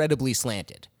incredibly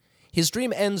slanted. His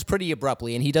stream ends pretty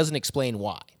abruptly, and he doesn't explain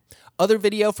why. Other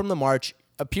video from the march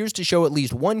appears to show at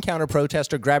least one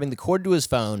counter-protester grabbing the cord to his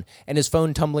phone and his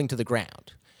phone tumbling to the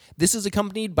ground. This is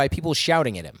accompanied by people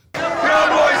shouting at him. Proud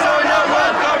Boys are not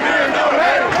welcome here, no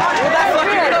hate!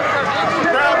 Get the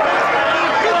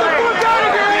fuck out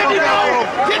of here, Andy Ngo!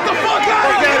 Get the fuck out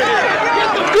of here! Get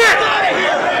the fuck out of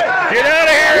here! Get out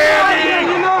of here, Andy!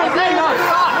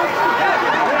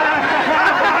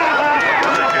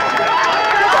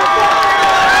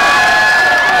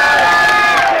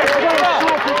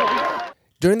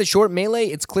 During the short melee,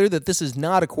 it's clear that this is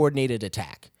not a coordinated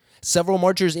attack. Several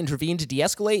marchers intervene to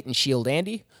de-escalate and shield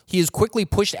Andy. He is quickly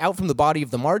pushed out from the body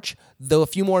of the march, though a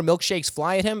few more milkshakes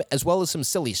fly at him, as well as some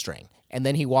silly string, and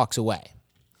then he walks away.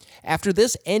 After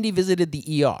this, Andy visited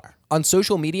the ER. On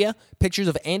social media, pictures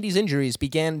of Andy's injuries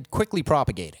began quickly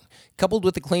propagating, coupled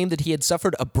with the claim that he had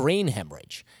suffered a brain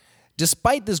hemorrhage.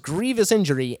 Despite this grievous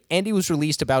injury, Andy was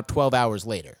released about 12 hours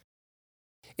later.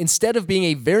 Instead of being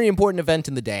a very important event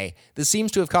in the day, this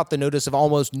seems to have caught the notice of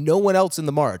almost no one else in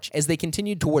the march as they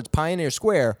continued towards Pioneer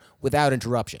Square without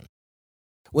interruption.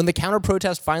 When the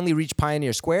counter-protest finally reached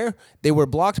Pioneer Square, they were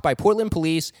blocked by Portland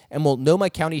police and Multnomah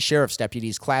County Sheriff's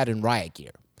deputies clad in riot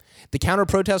gear. The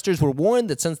counter-protesters were warned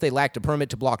that since they lacked a permit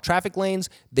to block traffic lanes,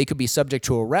 they could be subject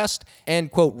to arrest and,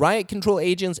 quote, riot control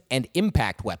agents and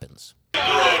impact weapons. The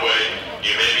roadway,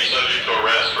 you may be subject to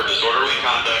arrest for disorderly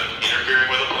conduct, interfering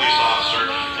with a police officer,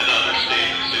 and other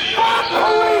state and city officers.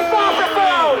 Police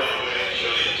officers!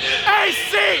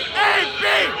 ACAB!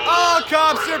 All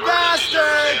cops are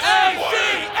bastards! ACAB!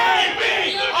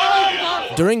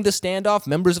 During the standoff,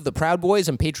 members of the Proud Boys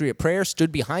and Patriot Prayer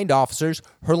stood behind officers,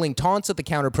 hurling taunts at the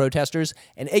counter-protesters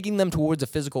and egging them towards a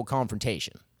physical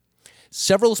confrontation.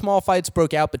 Several small fights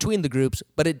broke out between the groups,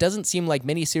 but it doesn't seem like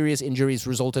many serious injuries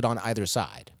resulted on either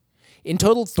side. In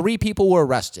total, 3 people were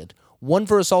arrested, 1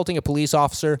 for assaulting a police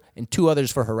officer and 2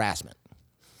 others for harassment.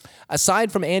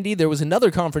 Aside from Andy, there was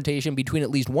another confrontation between at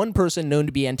least one person known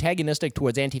to be antagonistic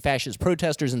towards anti-fascist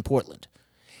protesters in Portland.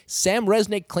 Sam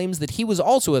Resnick claims that he was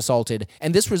also assaulted,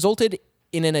 and this resulted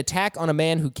in an attack on a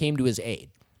man who came to his aid.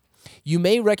 You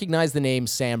may recognize the name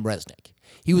Sam Resnick.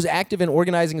 He was active in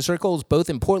organizing circles both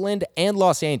in Portland and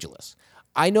Los Angeles.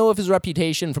 I know of his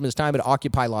reputation from his time at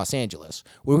Occupy Los Angeles,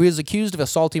 where he was accused of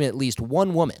assaulting at least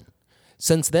one woman.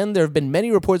 Since then, there have been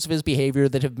many reports of his behavior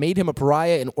that have made him a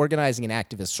pariah in organizing in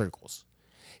activist circles.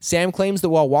 Sam claims that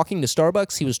while walking to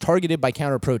Starbucks, he was targeted by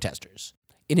counter-protesters.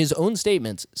 In his own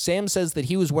statements, Sam says that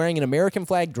he was wearing an American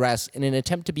flag dress in an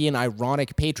attempt to be an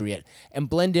ironic patriot and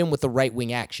blend in with the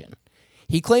right-wing action.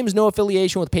 He claims no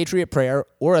affiliation with Patriot Prayer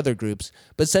or other groups,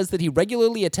 but says that he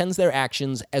regularly attends their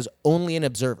actions as only an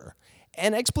observer,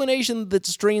 an explanation that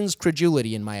strains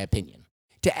credulity in my opinion.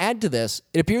 To add to this,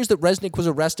 it appears that Resnick was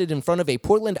arrested in front of a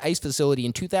Portland ICE facility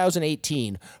in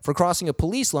 2018 for crossing a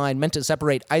police line meant to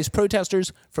separate ICE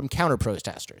protesters from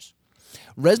counter-protesters.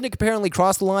 Resnick apparently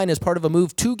crossed the line as part of a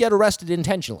move to get arrested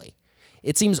intentionally.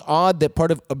 It seems odd that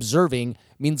part of observing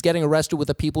means getting arrested with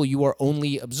the people you are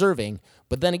only observing,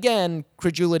 but then again,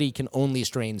 credulity can only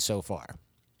strain so far.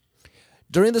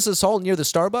 During this assault near the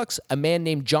Starbucks, a man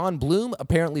named John Bloom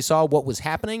apparently saw what was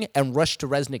happening and rushed to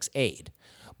Resnick's aid.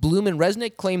 Bloom and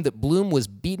Resnick claimed that Bloom was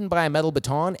beaten by a metal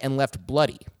baton and left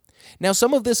bloody. Now,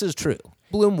 some of this is true.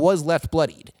 Bloom was left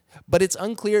bloodied, but it's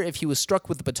unclear if he was struck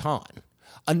with the baton.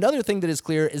 Another thing that is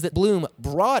clear is that Bloom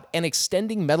brought an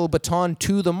extending metal baton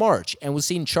to the march and was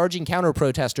seen charging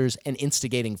counter-protesters and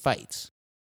instigating fights.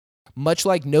 Much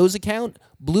like Ngo's account,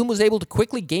 Bloom was able to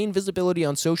quickly gain visibility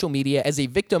on social media as a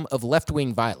victim of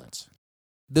left-wing violence,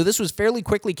 though this was fairly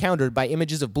quickly countered by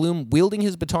images of Bloom wielding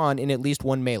his baton in at least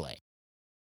one melee.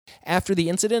 After the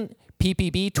incident,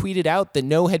 PPB tweeted out that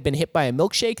Ngo had been hit by a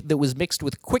milkshake that was mixed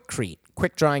with Quikrete,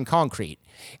 quick-drying concrete,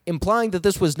 implying that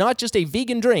this was not just a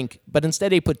vegan drink, but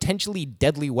instead a potentially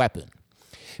deadly weapon.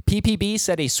 PPB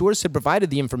said a source had provided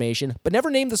the information, but never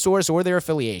named the source or their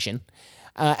affiliation.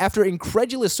 After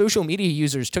incredulous social media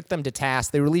users took them to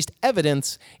task, they released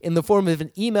evidence in the form of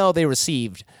an email they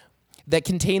received that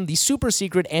contained the super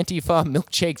secret Antifa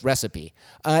milkshake recipe.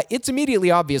 It's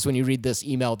immediately obvious when you read this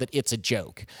email that it's a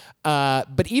joke.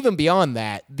 But even beyond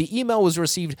that, the email was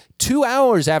received 2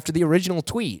 hours after the original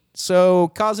tweet. So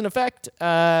cause and effect,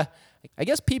 I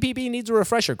guess PPB needs a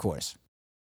refresher course.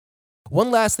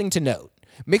 One last thing to note.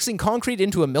 Mixing concrete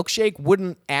into a milkshake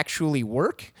wouldn't actually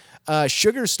work.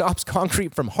 Sugar stops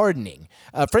concrete from hardening.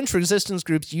 French resistance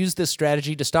groups used this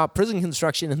strategy to stop prison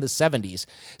construction in the 70s.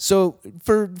 So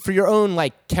for your own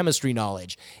chemistry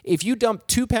knowledge, if you dump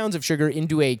 2 pounds of sugar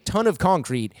into a ton of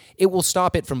concrete, it will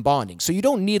stop it from bonding. So you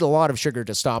don't need a lot of sugar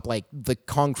to stop the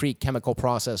concrete chemical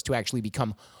process to actually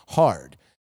become hard.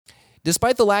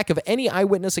 Despite the lack of any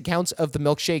eyewitness accounts of the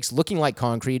milkshakes looking like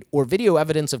concrete, or video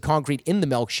evidence of concrete in the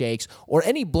milkshakes, or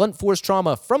any blunt force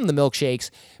trauma from the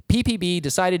milkshakes, PPB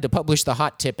decided to publish the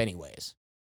hot tip anyways.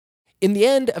 In the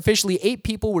end, officially 8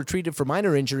 people were treated for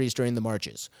minor injuries during the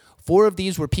marches. 4 of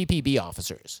these were PPB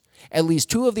officers. At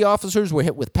least 2 of the officers were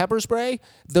hit with pepper spray,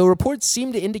 though reports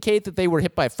seem to indicate that they were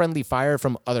hit by friendly fire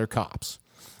from other cops.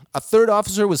 A 3rd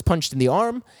officer was punched in the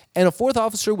arm, and a 4th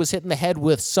officer was hit in the head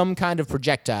with some kind of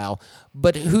projectile,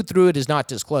 but who threw it is not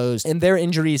disclosed, and their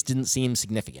injuries didn't seem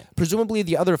significant. Presumably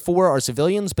the other 4 are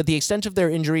civilians, but the extent of their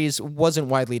injuries wasn't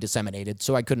widely disseminated,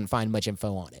 so I couldn't find much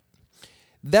info on it.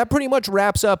 That pretty much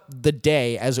wraps up the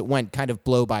day as it went kind of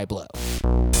blow by blow.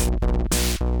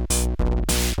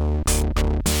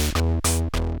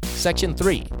 Section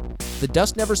 3. The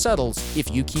dust never settles if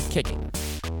you keep kicking.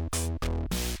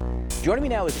 Joining me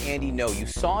now is Andy No. You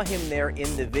saw him there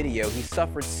in the video. He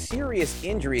suffered serious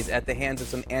injuries at the hands of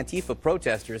some Antifa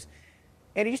protesters.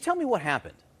 Andy, just tell me what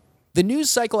happened. The news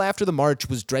cycle after the march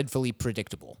was dreadfully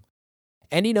predictable.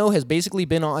 Andy No has basically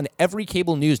been on every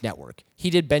cable news network. He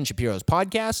did Ben Shapiro's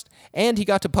podcast, and he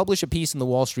got to publish a piece in the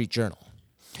Wall Street Journal.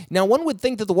 Now, one would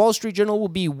think that the Wall Street Journal will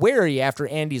be wary after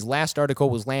Andy's last article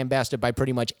was lambasted by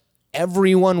pretty much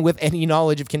everyone with any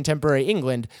knowledge of contemporary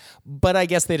England, but I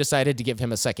guess they decided to give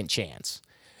him a second chance.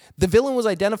 The villain was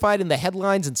identified in the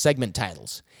headlines and segment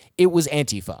titles. It was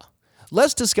Antifa.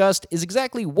 Less discussed is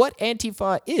exactly what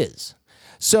Antifa is.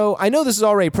 So I know this is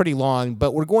already pretty long,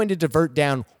 but we're going to divert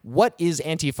down what is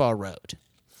Antifa road.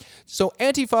 So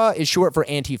Antifa is short for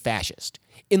anti-fascist.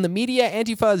 In the media,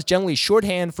 Antifa is generally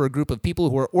shorthand for a group of people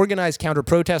who are organized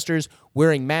counter-protesters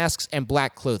wearing masks and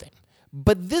black clothing.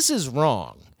 But this is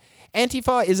wrong.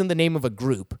 Antifa isn't the name of a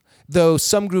group, though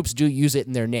some groups do use it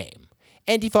in their name.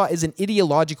 Antifa is an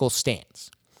ideological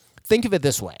stance. Think of it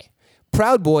this way.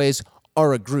 Proud Boys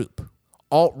are a group.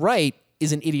 Alt-right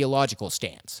is an ideological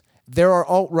stance. There are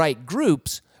alt-right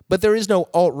groups, but there is no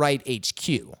alt-right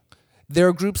HQ. There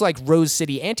are groups like Rose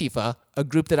City Antifa, a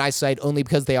group that I cite only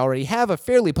because they already have a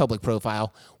fairly public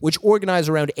profile, which organize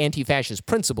around anti-fascist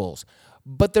principles,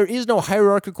 but there is no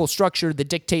hierarchical structure that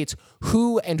dictates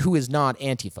who and who is not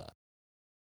Antifa.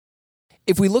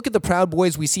 If we look at the Proud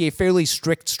Boys, we see a fairly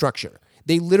strict structure.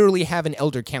 They literally have an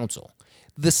elder council.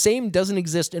 The same doesn't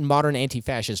exist in modern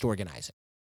anti-fascist organizing.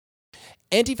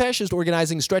 Anti-fascist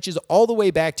organizing stretches all the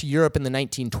way back to Europe in the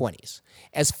 1920s.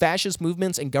 As fascist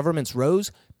movements and governments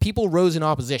rose, people rose in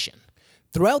opposition.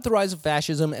 Throughout the rise of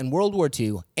fascism and World War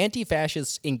II,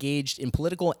 anti-fascists engaged in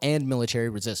political and military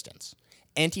resistance.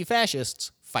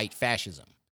 Anti-fascists fight fascism.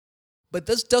 But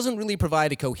this doesn't really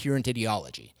provide a coherent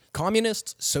ideology.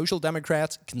 Communists, social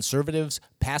democrats, conservatives,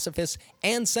 pacifists,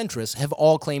 and centrists have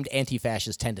all claimed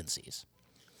anti-fascist tendencies.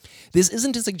 This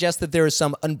isn't to suggest that there is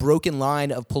some unbroken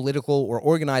line of political or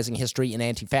organizing history in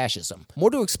anti-fascism, more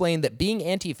to explain that being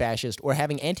anti-fascist or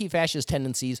having anti-fascist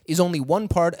tendencies is only one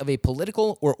part of a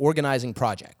political or organizing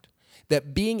project.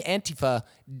 That being Antifa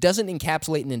doesn't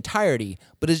encapsulate an entirety,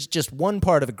 but is just one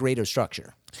part of a greater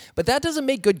structure. But that doesn't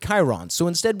make good chyrons, so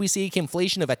instead we see a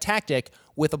conflation of a tactic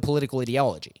with a political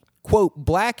ideology. Quote,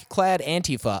 black-clad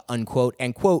Antifa, unquote,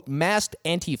 and quote, masked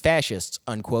anti-fascists,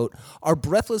 unquote, are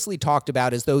breathlessly talked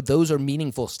about as though those are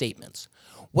meaningful statements.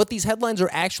 What these headlines are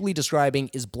actually describing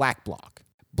is black bloc.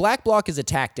 Black bloc is a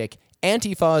tactic,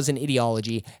 Antifa is an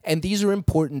ideology, and these are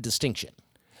important distinctions.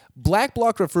 Black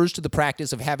bloc refers to the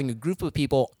practice of having a group of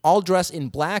people all dressed in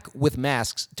black with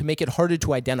masks to make it harder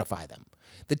to identify them.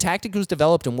 The tactic was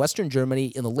developed in Western Germany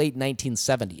in the late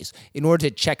 1970s in order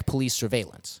to check police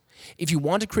surveillance. If you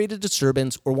want to create a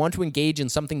disturbance or want to engage in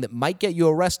something that might get you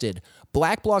arrested,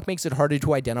 black bloc makes it harder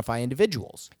to identify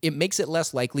individuals. It makes it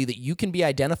less likely that you can be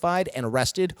identified and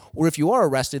arrested, or if you are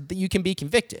arrested, that you can be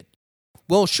convicted.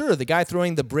 Well, sure, the guy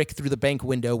throwing the brick through the bank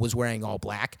window was wearing all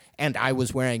black, and I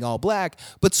was wearing all black,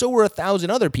 but so were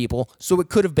 1,000 other people, so it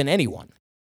could have been anyone.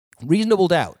 Reasonable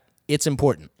doubt. It's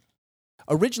important.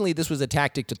 Originally, this was a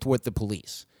tactic to thwart the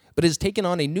police, but has taken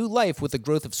on a new life with the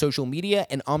growth of social media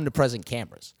and omnipresent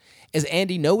cameras. As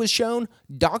Andy Ngo has shown,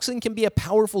 doxing can be a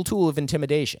powerful tool of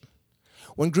intimidation.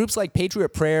 When groups like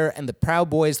Patriot Prayer and the Proud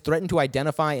Boys threaten to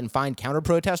identify and find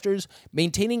counter-protesters,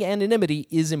 maintaining anonymity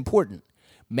is important.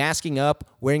 Masking up,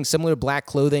 wearing similar black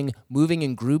clothing, moving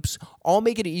in groups, all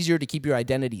make it easier to keep your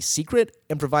identity secret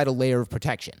and provide a layer of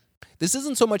protection. This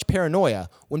isn't so much paranoia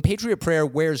when Patriot Prayer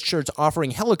wears shirts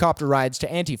offering helicopter rides to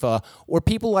Antifa, or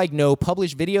people like Ngo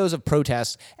publish videos of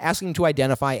protests asking to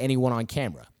identify anyone on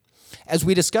camera. As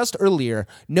we discussed earlier,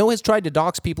 Ngo has tried to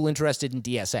dox people interested in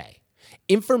DSA.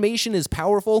 Information is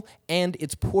powerful and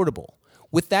it's portable.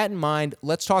 With that in mind,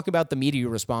 let's talk about the media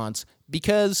response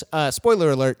because,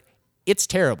 spoiler alert, it's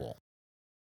terrible.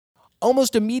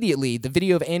 Almost immediately, the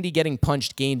video of Andy getting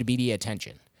punched gained media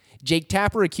attention. Jake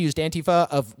Tapper accused Antifa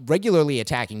of regularly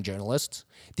attacking journalists,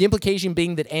 the implication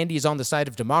being that Andy is on the side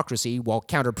of democracy while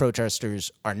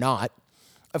counter-protesters are not.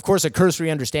 Of course, a cursory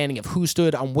understanding of who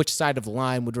stood on which side of the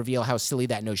line would reveal how silly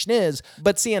that notion is,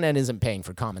 but CNN isn't paying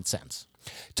for common sense.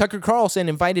 Tucker Carlson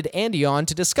invited Andy on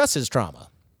to discuss his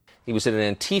trauma. He was at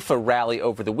an Antifa rally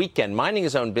over the weekend, minding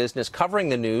his own business, covering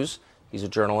the news. He's a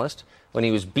journalist. When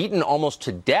he was beaten almost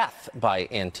to death by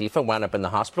Antifa, wound up in the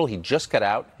hospital. He just got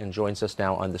out and joins us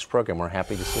now on this program. We're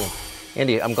happy to see him.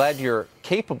 Andy, I'm glad you're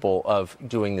capable of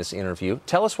doing this interview.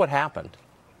 Tell us what happened.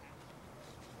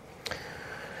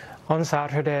 On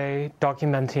Saturday,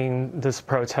 documenting this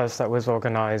protest that was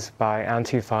organized by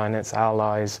Antifa and its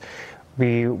allies,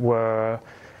 we were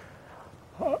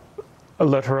a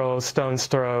literal stone's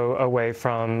throw away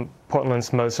from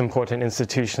Portland's most important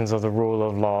institutions of the rule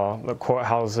of law, the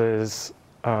courthouses,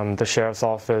 the sheriff's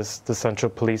office, the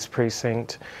central police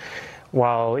precinct.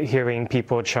 While hearing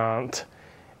people chant,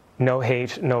 "No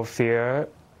hate, no fear,"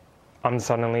 I'm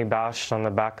suddenly bashed on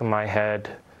the back of my head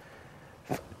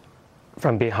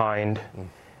from behind.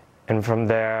 And from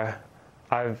there,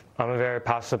 I'm a very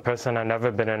passive person. I've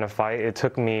never been in a fight. It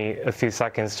took me a few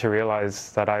seconds to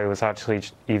realize that I was actually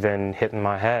even hit in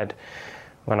my head.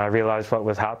 When I realized what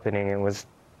was happening, it was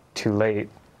too late.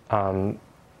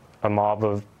 A mob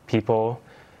of people,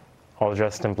 all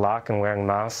dressed in black and wearing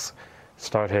masks,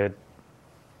 started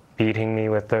beating me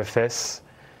with their fists,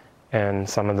 and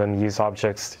some of them used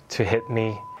objects to hit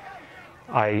me.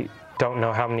 I don't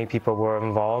know how many people were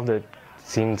involved. It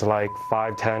seemed like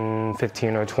 5, 10,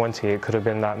 15, or 20. It could have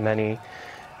been that many.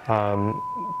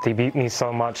 They beat me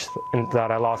so much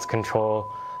that I lost control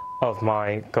of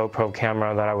my GoPro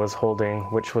camera that I was holding,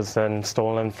 which was then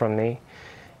stolen from me.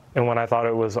 And when I thought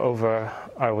it was over,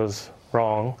 I was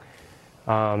wrong.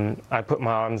 I put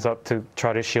my arms up to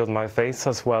try to shield my face,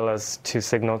 as well as to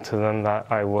signal to them that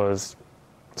I was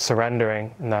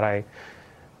surrendering and that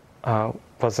I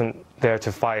wasn't there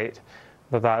to fight.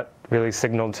 But that really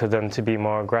signaled to them to be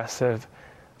more aggressive.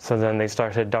 So then they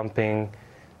started dumping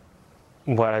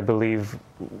what I believe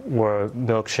were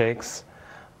milkshakes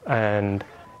and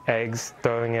eggs,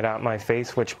 throwing it at my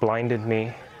face, which blinded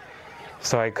me,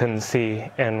 so I couldn't see.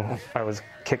 And I was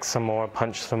kicked some more,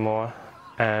 punched some more.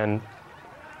 And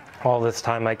all this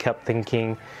time I kept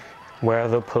thinking, where are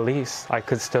the police? I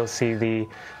could still see the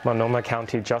Multnomah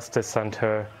County Justice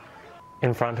Center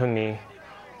in front of me,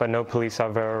 but no police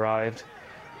ever arrived.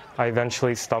 I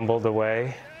eventually stumbled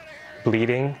away,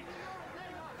 bleeding,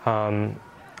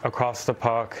 across the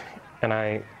park, and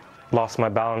I lost my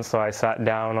balance, so I sat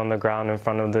down on the ground in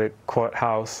front of the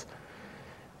courthouse.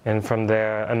 And from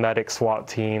there, a medic SWAT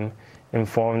team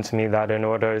informed me that in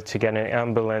order to get an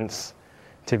ambulance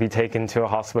to be taken to a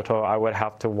hospital, I would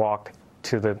have to walk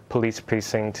to the police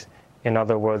precinct. In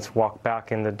other words, walk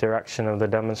back in the direction of the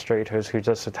demonstrators who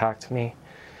just attacked me.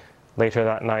 Later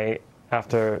that night,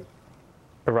 after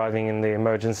arriving in the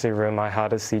emergency room, I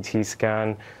had a CT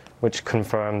scan, which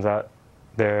confirmed that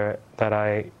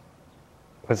I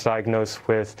was diagnosed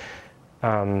with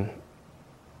a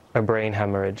brain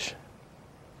hemorrhage.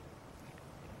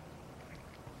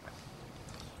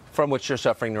 From which you're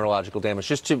suffering neurological damage.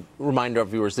 Just to remind our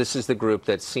viewers, this is the group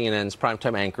that CNN's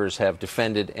primetime anchors have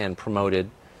defended and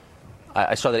promoted.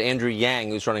 I saw that Andrew Yang,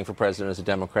 who's running for president as a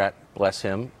Democrat, bless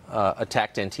him,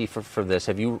 attacked Antifa for this.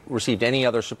 Have you received any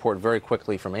other support very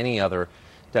quickly from any other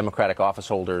Democratic office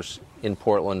holders in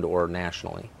Portland or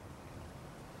nationally?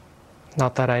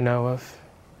 Not that I know of.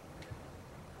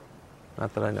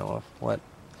 Not that I know of. What?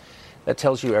 That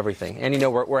tells you everything. And, you know,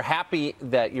 we're happy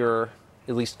that you're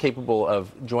at least capable of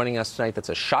joining us tonight. That's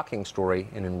a shocking story,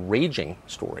 an enraging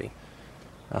story.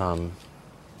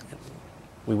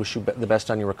 We wish you the best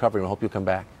on your recovery and hope you come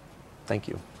back. Thank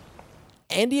you.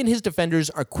 Andy and his defenders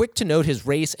are quick to note his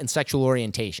race and sexual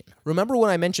orientation. Remember when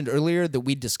I mentioned earlier that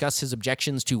we'd discuss his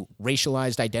objections to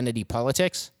racialized identity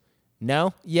politics?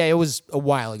 No? Yeah, it was a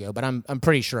while ago, but I'm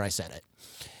pretty sure I said it.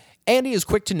 Andy is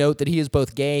quick to note that he is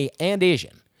both gay and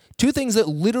Asian, two things that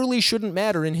literally shouldn't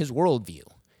matter in his worldview.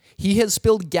 He has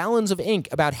spilled gallons of ink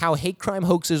about how hate crime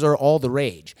hoaxes are all the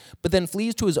rage, but then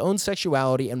flees to his own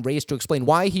sexuality and race to explain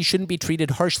why he shouldn't be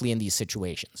treated harshly in these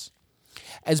situations.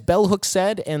 As Bell Hooks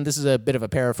said, and this is a bit of a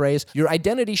paraphrase, your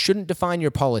identity shouldn't define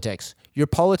your politics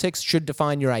should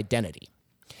define your identity.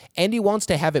 Andy wants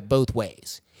to have it both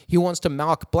ways. He wants to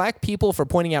mock black people for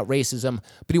pointing out racism,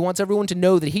 but he wants everyone to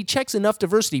know that he checks enough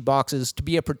diversity boxes to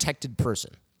be a protected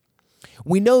person.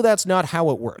 We know that's not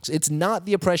how it works. It's not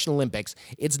the Oppression Olympics.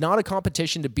 It's not a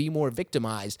competition to be more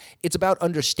victimized. It's about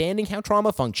understanding how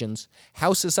trauma functions,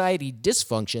 how society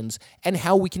dysfunctions, and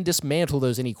how we can dismantle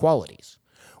those inequalities.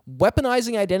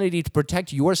 Weaponizing identity to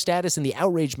protect your status in the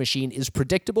outrage machine is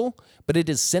predictable, but it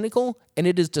is cynical and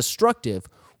it is destructive,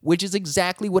 which is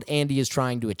exactly what Andy is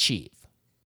trying to achieve.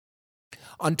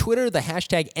 On Twitter, the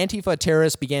hashtag Antifa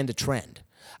terrorists began to trend.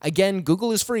 Again,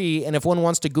 Google is free, and if one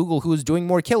wants to Google who is doing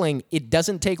more killing, it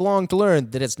doesn't take long to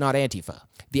learn that it's not Antifa.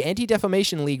 The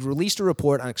Anti-Defamation League released a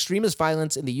report on extremist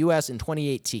violence in the U.S. in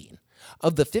 2018.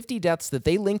 Of the 50 deaths that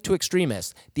they linked to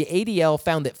extremists, the ADL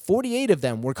found that 48 of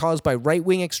them were caused by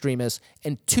right-wing extremists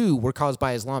and 2 were caused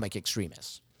by Islamic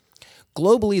extremists.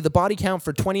 Globally, the body count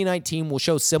for 2019 will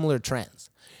show similar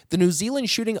trends. The New Zealand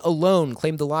shooting alone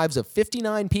claimed the lives of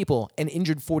 59 people and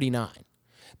injured 49.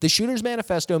 The Shooter's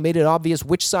Manifesto made it obvious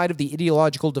which side of the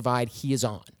ideological divide he is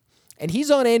on. And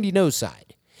he's on Andy Ngo's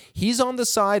side. He's on the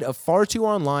side of far too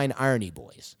online irony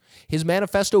boys. His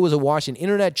manifesto was awash in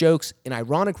internet jokes, in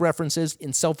ironic references,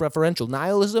 in self-referential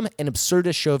nihilism, and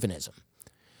absurdist chauvinism.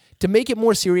 To make it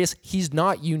more serious, he's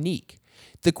not unique.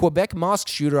 The Quebec mosque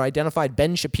shooter identified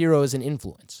Ben Shapiro as an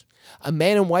influence. A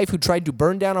man and wife who tried to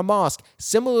burn down a mosque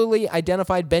similarly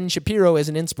identified Ben Shapiro as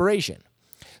an inspiration.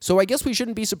 So I guess we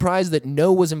shouldn't be surprised that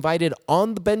Ngo was invited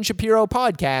on the Ben Shapiro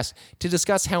podcast to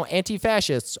discuss how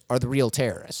anti-fascists are the real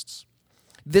terrorists.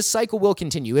 This cycle will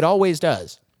continue. It always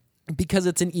does. Because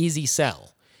it's an easy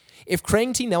sell. If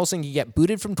Craig T. Nelson can get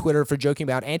booted from Twitter for joking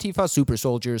about Antifa super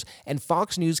soldiers and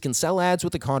Fox News can sell ads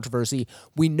with the controversy,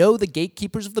 we know the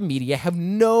gatekeepers of the media have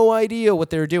no idea what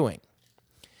they're doing.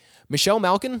 Michelle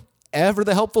Malkin, ever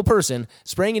the helpful person,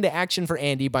 sprang into action for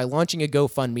Andy by launching a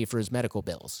GoFundMe for his medical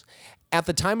bills. At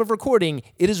the time of recording,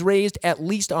 it has raised at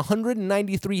least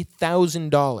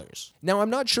 $193,000. Now, I'm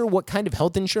not sure what kind of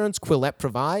health insurance Quillette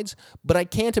provides, but I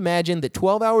can't imagine that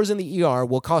 12 hours in the ER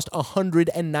will cost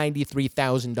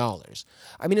 $193,000.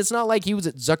 I mean, it's not like he was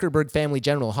at Zuckerberg Family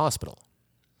General Hospital.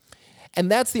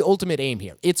 And that's the ultimate aim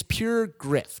here. It's pure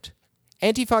grift.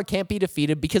 Antifa can't be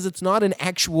defeated because it's not an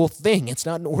actual thing. It's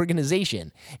not an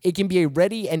organization. It can be a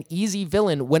ready and easy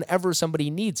villain whenever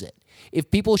somebody needs it. If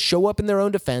people show up in their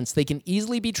own defense, they can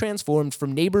easily be transformed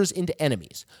from neighbors into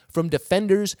enemies, from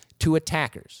defenders to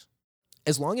attackers.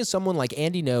 As long as someone like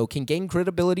Andy Ngo can gain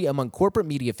credibility among corporate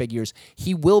media figures,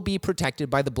 he will be protected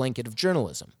by the blanket of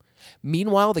journalism.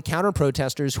 Meanwhile, the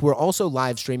counter-protesters who are also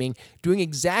live streaming, doing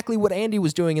exactly what Andy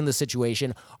was doing in the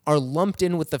situation, are lumped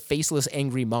in with the faceless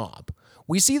angry mob.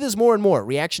 We see this more and more,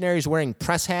 reactionaries wearing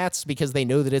press hats because they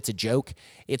know that it's a joke.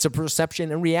 It's a perception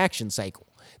and reaction cycle.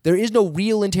 There is no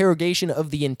real interrogation of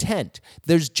the intent.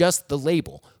 There's just the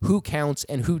label, who counts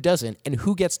and who doesn't, and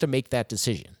who gets to make that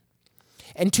decision.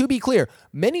 And to be clear,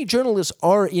 many journalists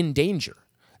are in danger.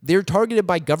 They're targeted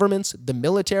by governments, the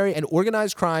military, and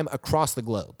organized crime across the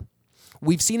globe.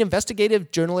 We've seen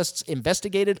investigative journalists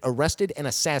investigated, arrested, and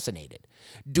assassinated.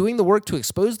 Doing the work to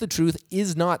expose the truth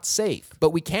is not safe,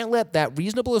 but we can't let that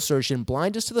reasonable assertion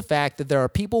blind us to the fact that there are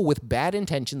people with bad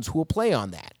intentions who will play on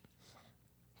that.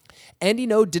 Andy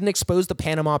Ngo didn't expose the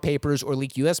Panama Papers or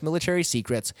leak U.S. military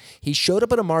secrets. He showed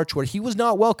up at a march where he was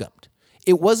not welcomed.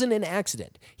 It wasn't an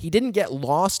accident. He didn't get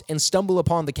lost and stumble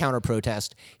upon the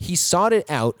counter-protest. He sought it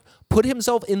out, put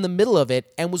himself in the middle of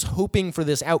it, and was hoping for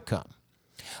this outcome.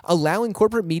 Allowing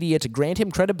corporate media to grant him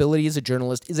credibility as a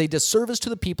journalist is a disservice to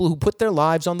the people who put their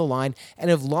lives on the line and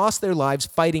have lost their lives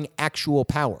fighting actual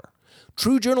power.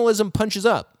 True journalism punches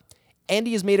up.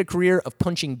 Andy has made a career of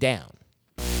punching down.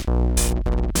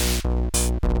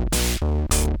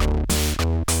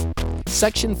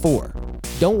 Section 4.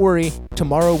 Don't worry,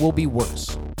 tomorrow will be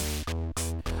worse.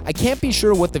 I can't be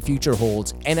sure what the future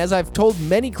holds, and as I've told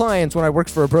many clients when I worked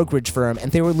for a brokerage firm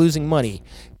and they were losing money,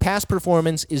 past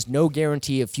performance is no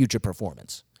guarantee of future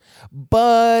performance.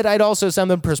 But I'd also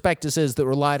send them prospectuses that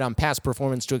relied on past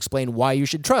performance to explain why you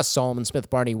should trust Solomon Smith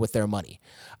Barney with their money.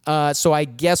 So I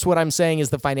guess what I'm saying is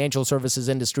the financial services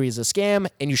industry is a scam,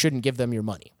 and you shouldn't give them your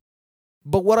money.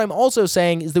 But what I'm also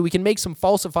saying is that we can make some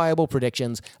falsifiable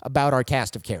predictions about our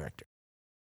cast of characters.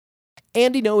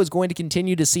 Andy Ngo is going to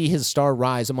continue to see his star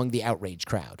rise among the outraged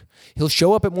crowd. He'll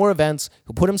show up at more events,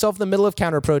 he'll put himself in the middle of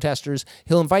counter-protesters,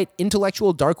 he'll invite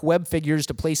intellectual dark web figures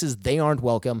to places they aren't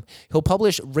welcome, he'll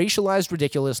publish racialized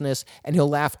ridiculousness, and he'll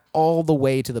laugh all the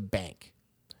way to the bank.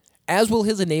 As will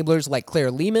his enablers like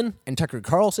Claire Lehman and Tucker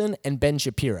Carlson and Ben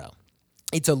Shapiro.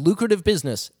 It's a lucrative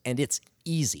business, and it's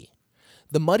easy.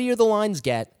 The muddier the lines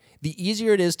get, the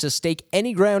easier it is to stake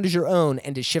any ground as your own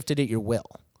and to shift it at your will.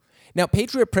 Now,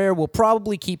 Patriot Prayer will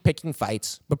probably keep picking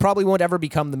fights, but probably won't ever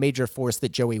become the major force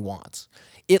that Joey wants.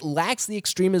 It lacks the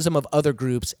extremism of other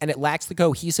groups, and it lacks the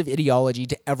cohesive ideology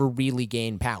to ever really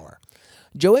gain power.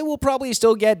 Joey will probably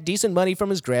still get decent money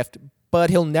from his grift, but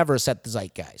he'll never set the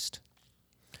zeitgeist.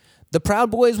 The Proud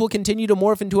Boys will continue to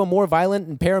morph into a more violent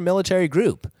and paramilitary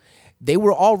group. They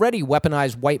were already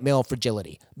weaponized white male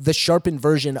fragility, the sharpened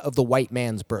version of the white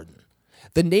man's burden.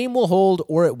 The name will hold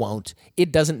or it won't.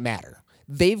 It doesn't matter.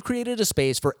 They've created a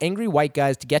space for angry white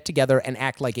guys to get together and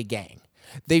act like a gang.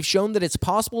 They've shown that it's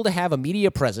possible to have a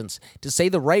media presence, to say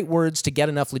the right words to get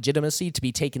enough legitimacy to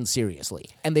be taken seriously.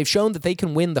 And they've shown that they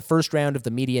can win the first round of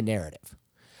the media narrative.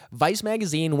 Vice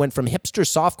magazine went from hipster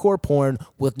softcore porn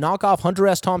with knockoff Hunter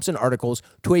S. Thompson articles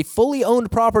to a fully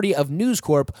owned property of News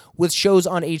Corp with shows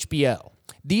on HBO.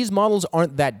 These models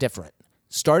aren't that different.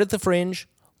 Start at the fringe,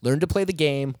 learn to play the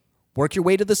game, work your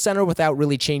way to the center without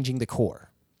really changing the core.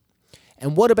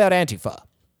 And what about Antifa?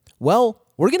 Well,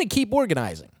 we're going to keep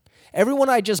organizing. Everyone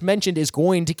I just mentioned is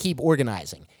going to keep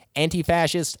organizing.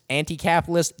 Anti-fascist,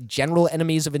 anti-capitalist, general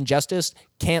enemies of injustice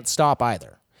can't stop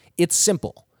either. It's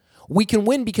simple. We can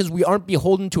win because we aren't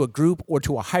beholden to a group or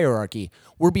to a hierarchy.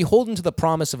 We're beholden to the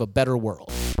promise of a better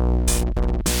world.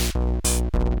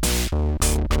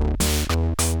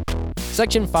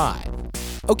 Section 5.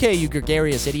 Okay, you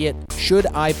gregarious idiot, should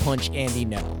I punch Andy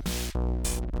Ngo?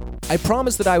 I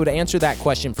promised that I would answer that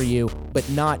question for you, but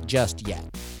not just yet.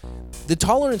 The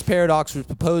tolerance paradox was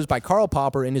proposed by Karl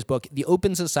Popper in his book, The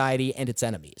Open Society and Its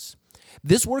Enemies.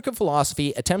 This work of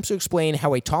philosophy attempts to explain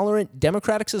how a tolerant,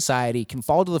 democratic society can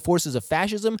fall to the forces of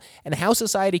fascism and how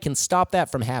society can stop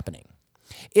that from happening.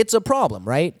 It's a problem,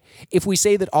 right? If we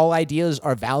say that all ideas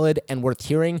are valid and worth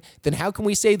hearing, then how can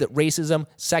we say that racism,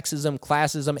 sexism,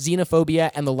 classism,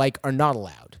 xenophobia, and the like are not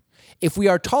allowed? If we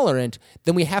are tolerant,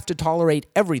 then we have to tolerate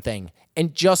everything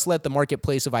and just let the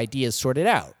marketplace of ideas sort it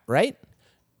out, right?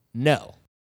 No.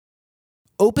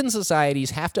 Open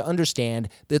societies have to understand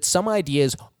that some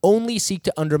ideas only seek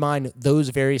to undermine those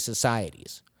very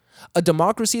societies. A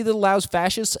democracy that allows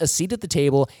fascists a seat at the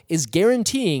table is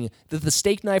guaranteeing that the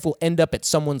steak knife will end up at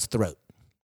someone's throat.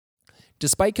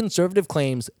 Despite conservative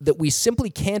claims that we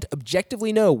simply can't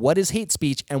objectively know what is hate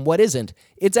speech and what isn't,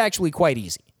 it's actually quite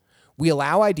easy. We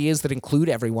allow ideas that include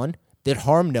everyone, that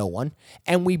harm no one,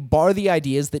 and we bar the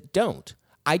ideas that don't.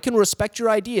 I can respect your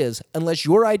ideas unless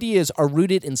your ideas are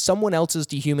rooted in someone else's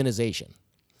dehumanization.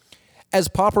 As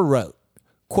Popper wrote,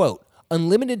 quote,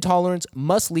 unlimited tolerance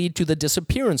must lead to the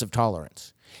disappearance of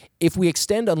tolerance. If we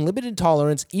extend unlimited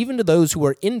tolerance even to those who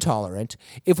are intolerant,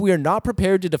 if we are not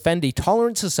prepared to defend a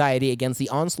tolerant society against the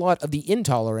onslaught of the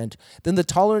intolerant, then the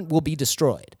tolerant will be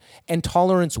destroyed, and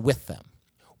tolerance with them.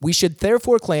 We should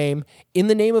therefore claim, in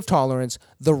the name of tolerance,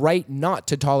 the right not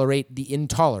to tolerate the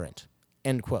intolerant.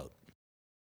 End quote.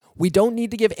 We don't need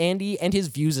to give Andy and his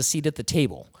views a seat at the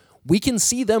table. We can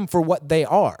see them for what they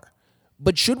are.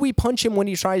 But should we punch him when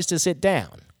he tries to sit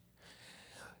down?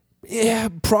 Yeah,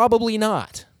 probably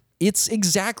not. It's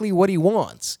exactly what he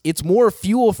wants. It's more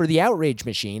fuel for the outrage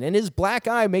machine, and his black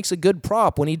eye makes a good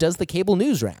prop when he does the cable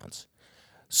news rounds.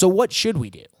 So what should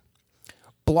we do?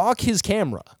 Block his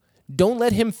camera. Don't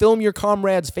let him film your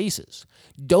comrades' faces.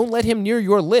 Don't let him near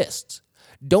your lists.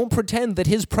 Don't pretend that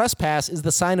his press pass is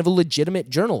the sign of a legitimate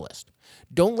journalist.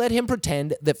 Don't let him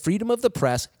pretend that freedom of the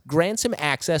press grants him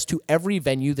access to every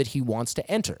venue that he wants to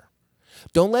enter.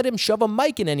 Don't let him shove a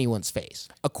mic in anyone's face.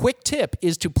 A quick tip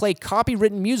is to play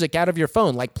copywritten music out of your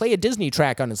phone, like play a Disney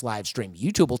track on his live stream.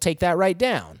 YouTube will take that right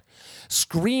down.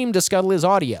 Scream to scuttle his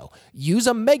audio. Use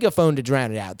a megaphone to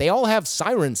drown it out. They all have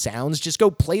siren sounds. Just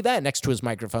go play that next to his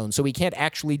microphone so he can't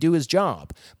actually do his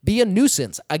job. Be a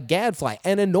nuisance, a gadfly,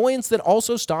 an annoyance that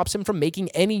also stops him from making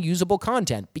any usable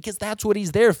content, because that's what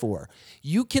he's there for.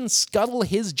 You can scuttle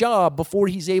his job before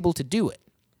he's able to do it.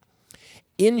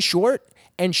 In short,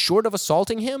 and short of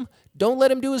assaulting him, don't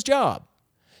let him do his job.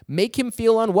 Make him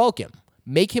feel unwelcome.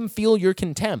 Make him feel your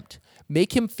contempt.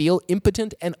 make him feel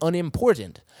impotent and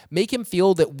unimportant, make him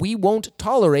feel that we won't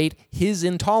tolerate his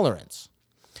intolerance.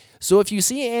 So if you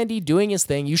see Andy doing his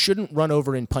thing, you shouldn't run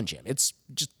over and punch him. It's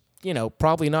just,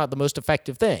 probably not the most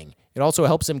effective thing. It also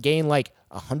helps him gain like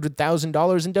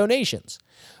 $100,000 in donations.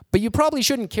 But you probably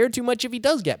shouldn't care too much if he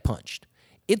does get punched.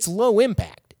 It's low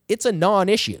impact. It's a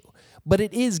non-issue, but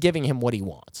it is giving him what he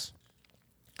wants.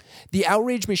 The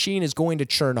outrage machine is going to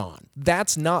churn on.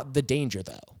 That's not the danger,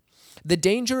 though. The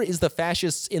danger is the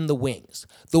fascists in the wings,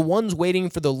 the ones waiting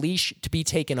for the leash to be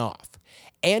taken off.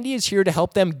 Andy is here to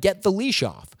help them get the leash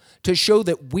off, to show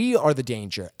that we are the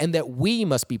danger and that we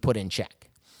must be put in check.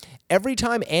 Every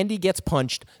time Andy gets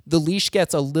punched, the leash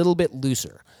gets a little bit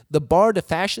looser. The bar to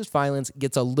fascist violence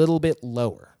gets a little bit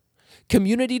lower.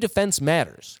 Community defense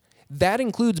matters. That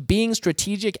includes being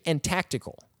strategic and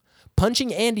tactical.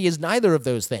 Punching Andy is neither of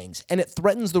those things, and it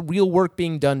threatens the real work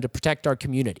being done to protect our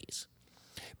communities.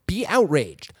 Be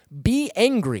outraged, be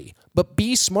angry, but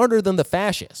be smarter than the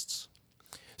fascists.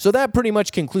 So that pretty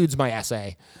much concludes my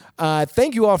essay.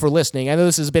 Thank you all for listening. I know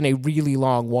this has been a really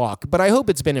long walk, but I hope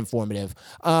it's been informative.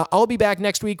 I'll be back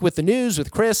next week with the news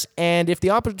with Chris, and if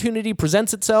the opportunity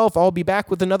presents itself, I'll be back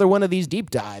with another one of these deep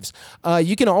dives.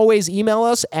 You can always email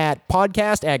us at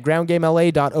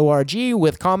podcast@groundgamela.org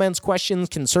with comments, questions,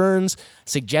 concerns,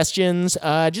 suggestions,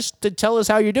 just to tell us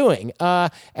how you're doing,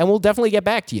 and we'll definitely get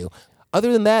back to you.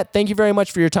 Other than that, thank you very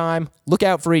much for your time. Look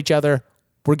out for each other.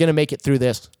 We're going to make it through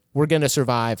this. We're going to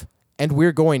survive, and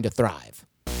we're going to thrive.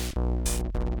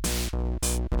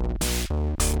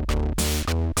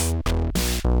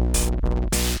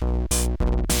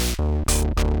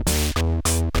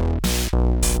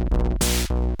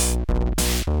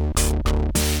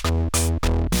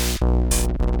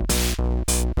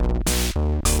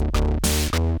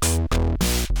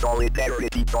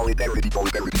 Solidarity, solidarity,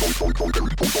 solidarity,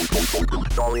 solidarity,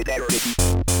 solidarity.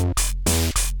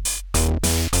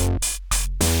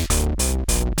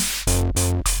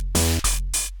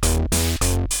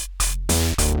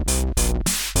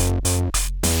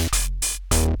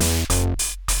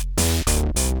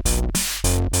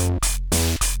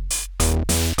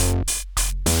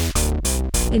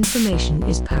 Information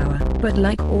is power, but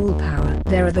like all power,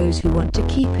 there are those who want to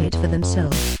keep it for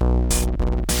themselves.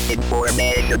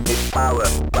 Information is power,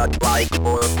 but like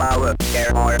all power,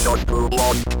 there are those who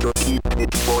want to keep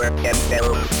it for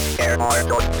themselves. There are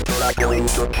those struggling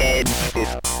to change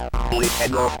this. With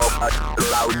enough of us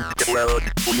around the world,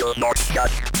 we'll not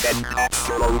just send a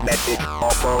slow message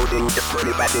opposing the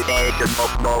privatization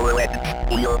of knowledge.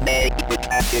 We'll make it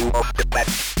a thing of the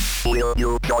past. Will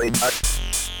you join us?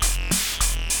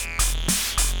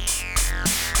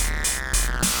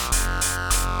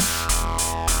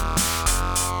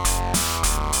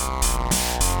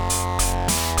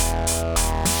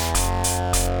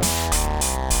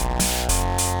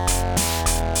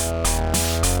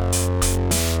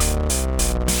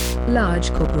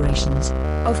 Large corporations,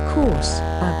 of course,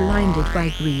 are blinded by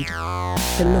greed.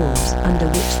 The laws under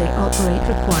which they operate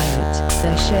require it.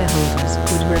 Their shareholders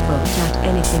would revolt at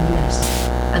anything less.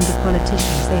 And the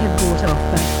politicians they have bought off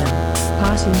back them,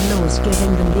 passing laws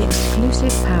giving them the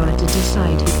exclusive power to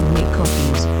decide who can make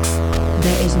copies.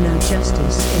 There is no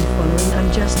justice in following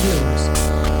unjust laws.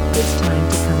 It's time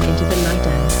to come into the light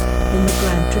and, in the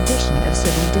grand tradition of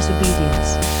civil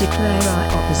disobedience, declare our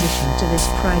opposition to this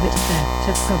private theft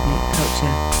of public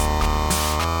culture.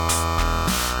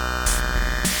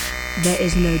 There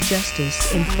is no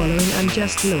justice in following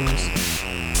unjust laws.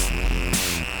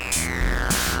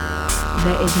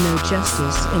 There is no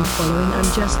justice in following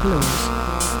unjust laws.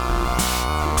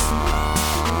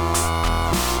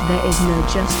 There is no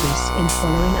justice in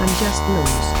following unjust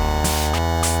laws.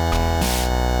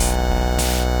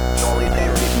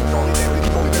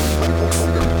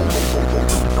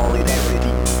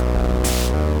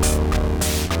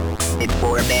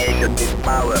 Information is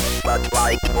power, but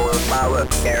like all power,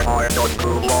 there are those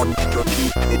who want to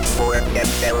keep it for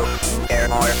themselves. There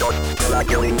are those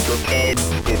struggling to change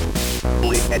this.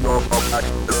 With enough of us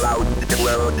around the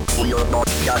world, we'll not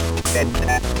just send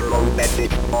a strong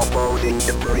message opposing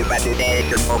the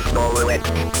privatization of knowledge.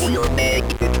 We'll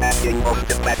make it a thing of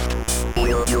the past.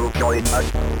 Will you join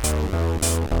us?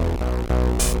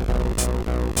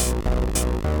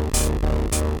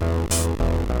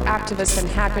 Activist and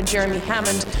hacker Jeremy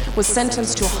Hammond was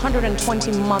sentenced to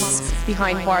 120 months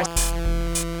behind bars.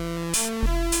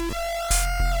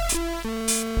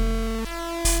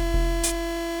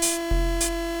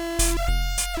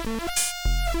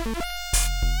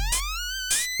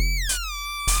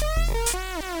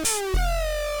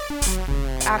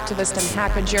 Activist and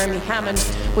hacker Jeremy Hammond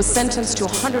was sentenced to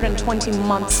 120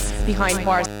 months behind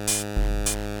bars.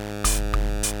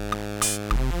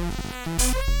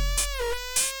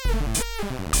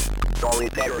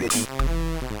 Solidarity.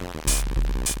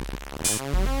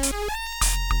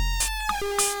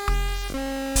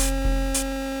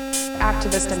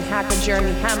 Activist and hacker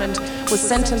Jeremy Hammond was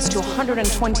sentenced to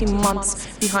 120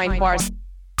 months behind bars.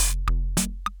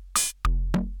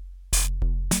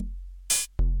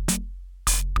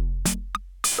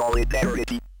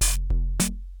 Solidarity.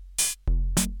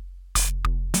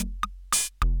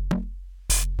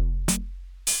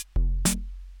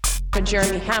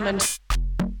 Jeremy Hammond.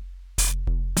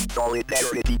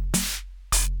 Solidarity.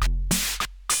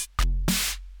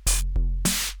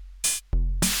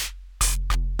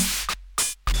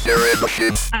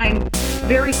 I'm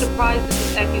very surprised at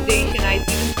this accusation. I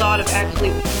even thought of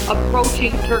actually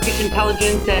approaching Turkish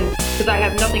intelligence, and because I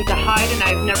have nothing to hide and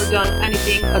I've never done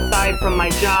anything aside from my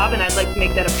job, and I'd like to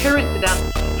make that apparent to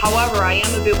them. However, I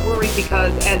am a bit worried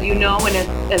because, as you know, and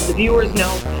as the viewers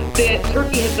know, that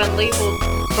Turkey has been labeled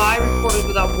by Reporters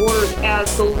Without Borders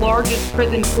as the largest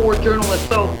prison for journalists.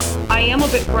 So I am a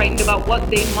bit frightened about what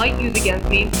they might use against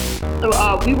me.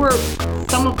 We were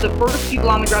some of the first people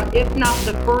on the ground, if not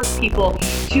the first people,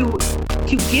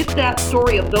 to get that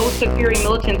story of those Security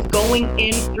militants going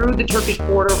in through the Turkish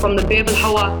border from the Bab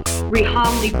al-Hawa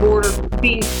Rihanli border,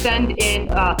 being sent in.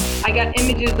 I got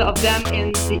images of them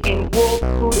in World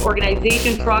Food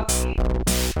Organization trucks.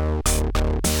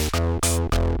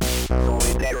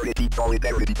 Solidarity,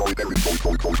 solidarity, solidarity,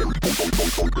 solidarity,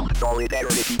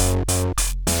 solidarity.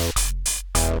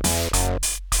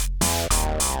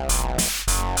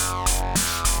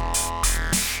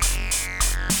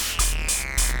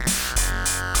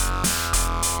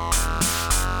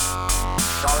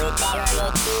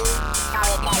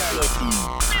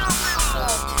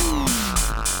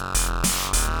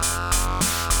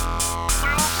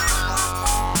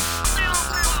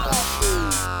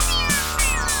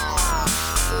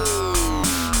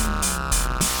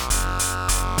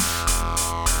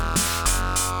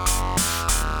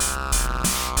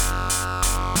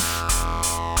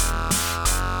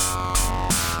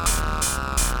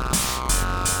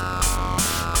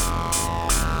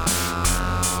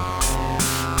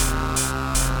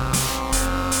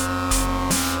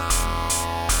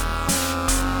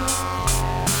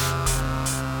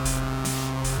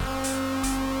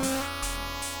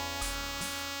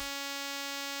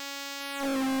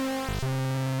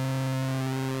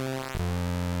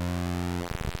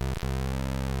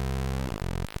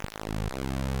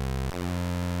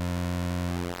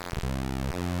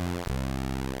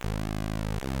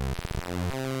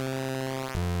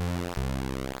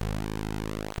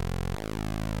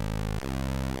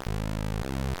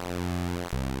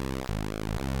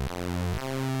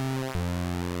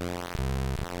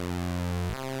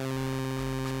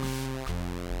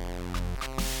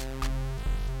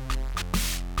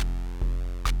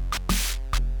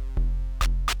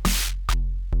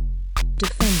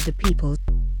 Defend the people.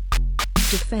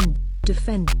 Defend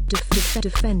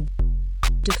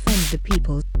the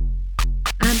people.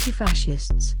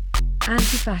 Anti-fascists.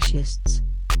 Anti-fascists.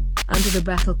 Under the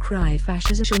battle cry,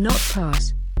 fascism shall not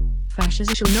pass.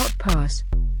 Fascism shall not pass.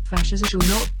 Fascism shall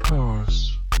not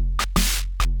pass.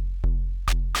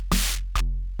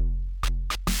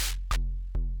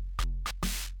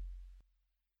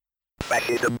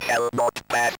 Fascism shall not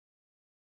pass.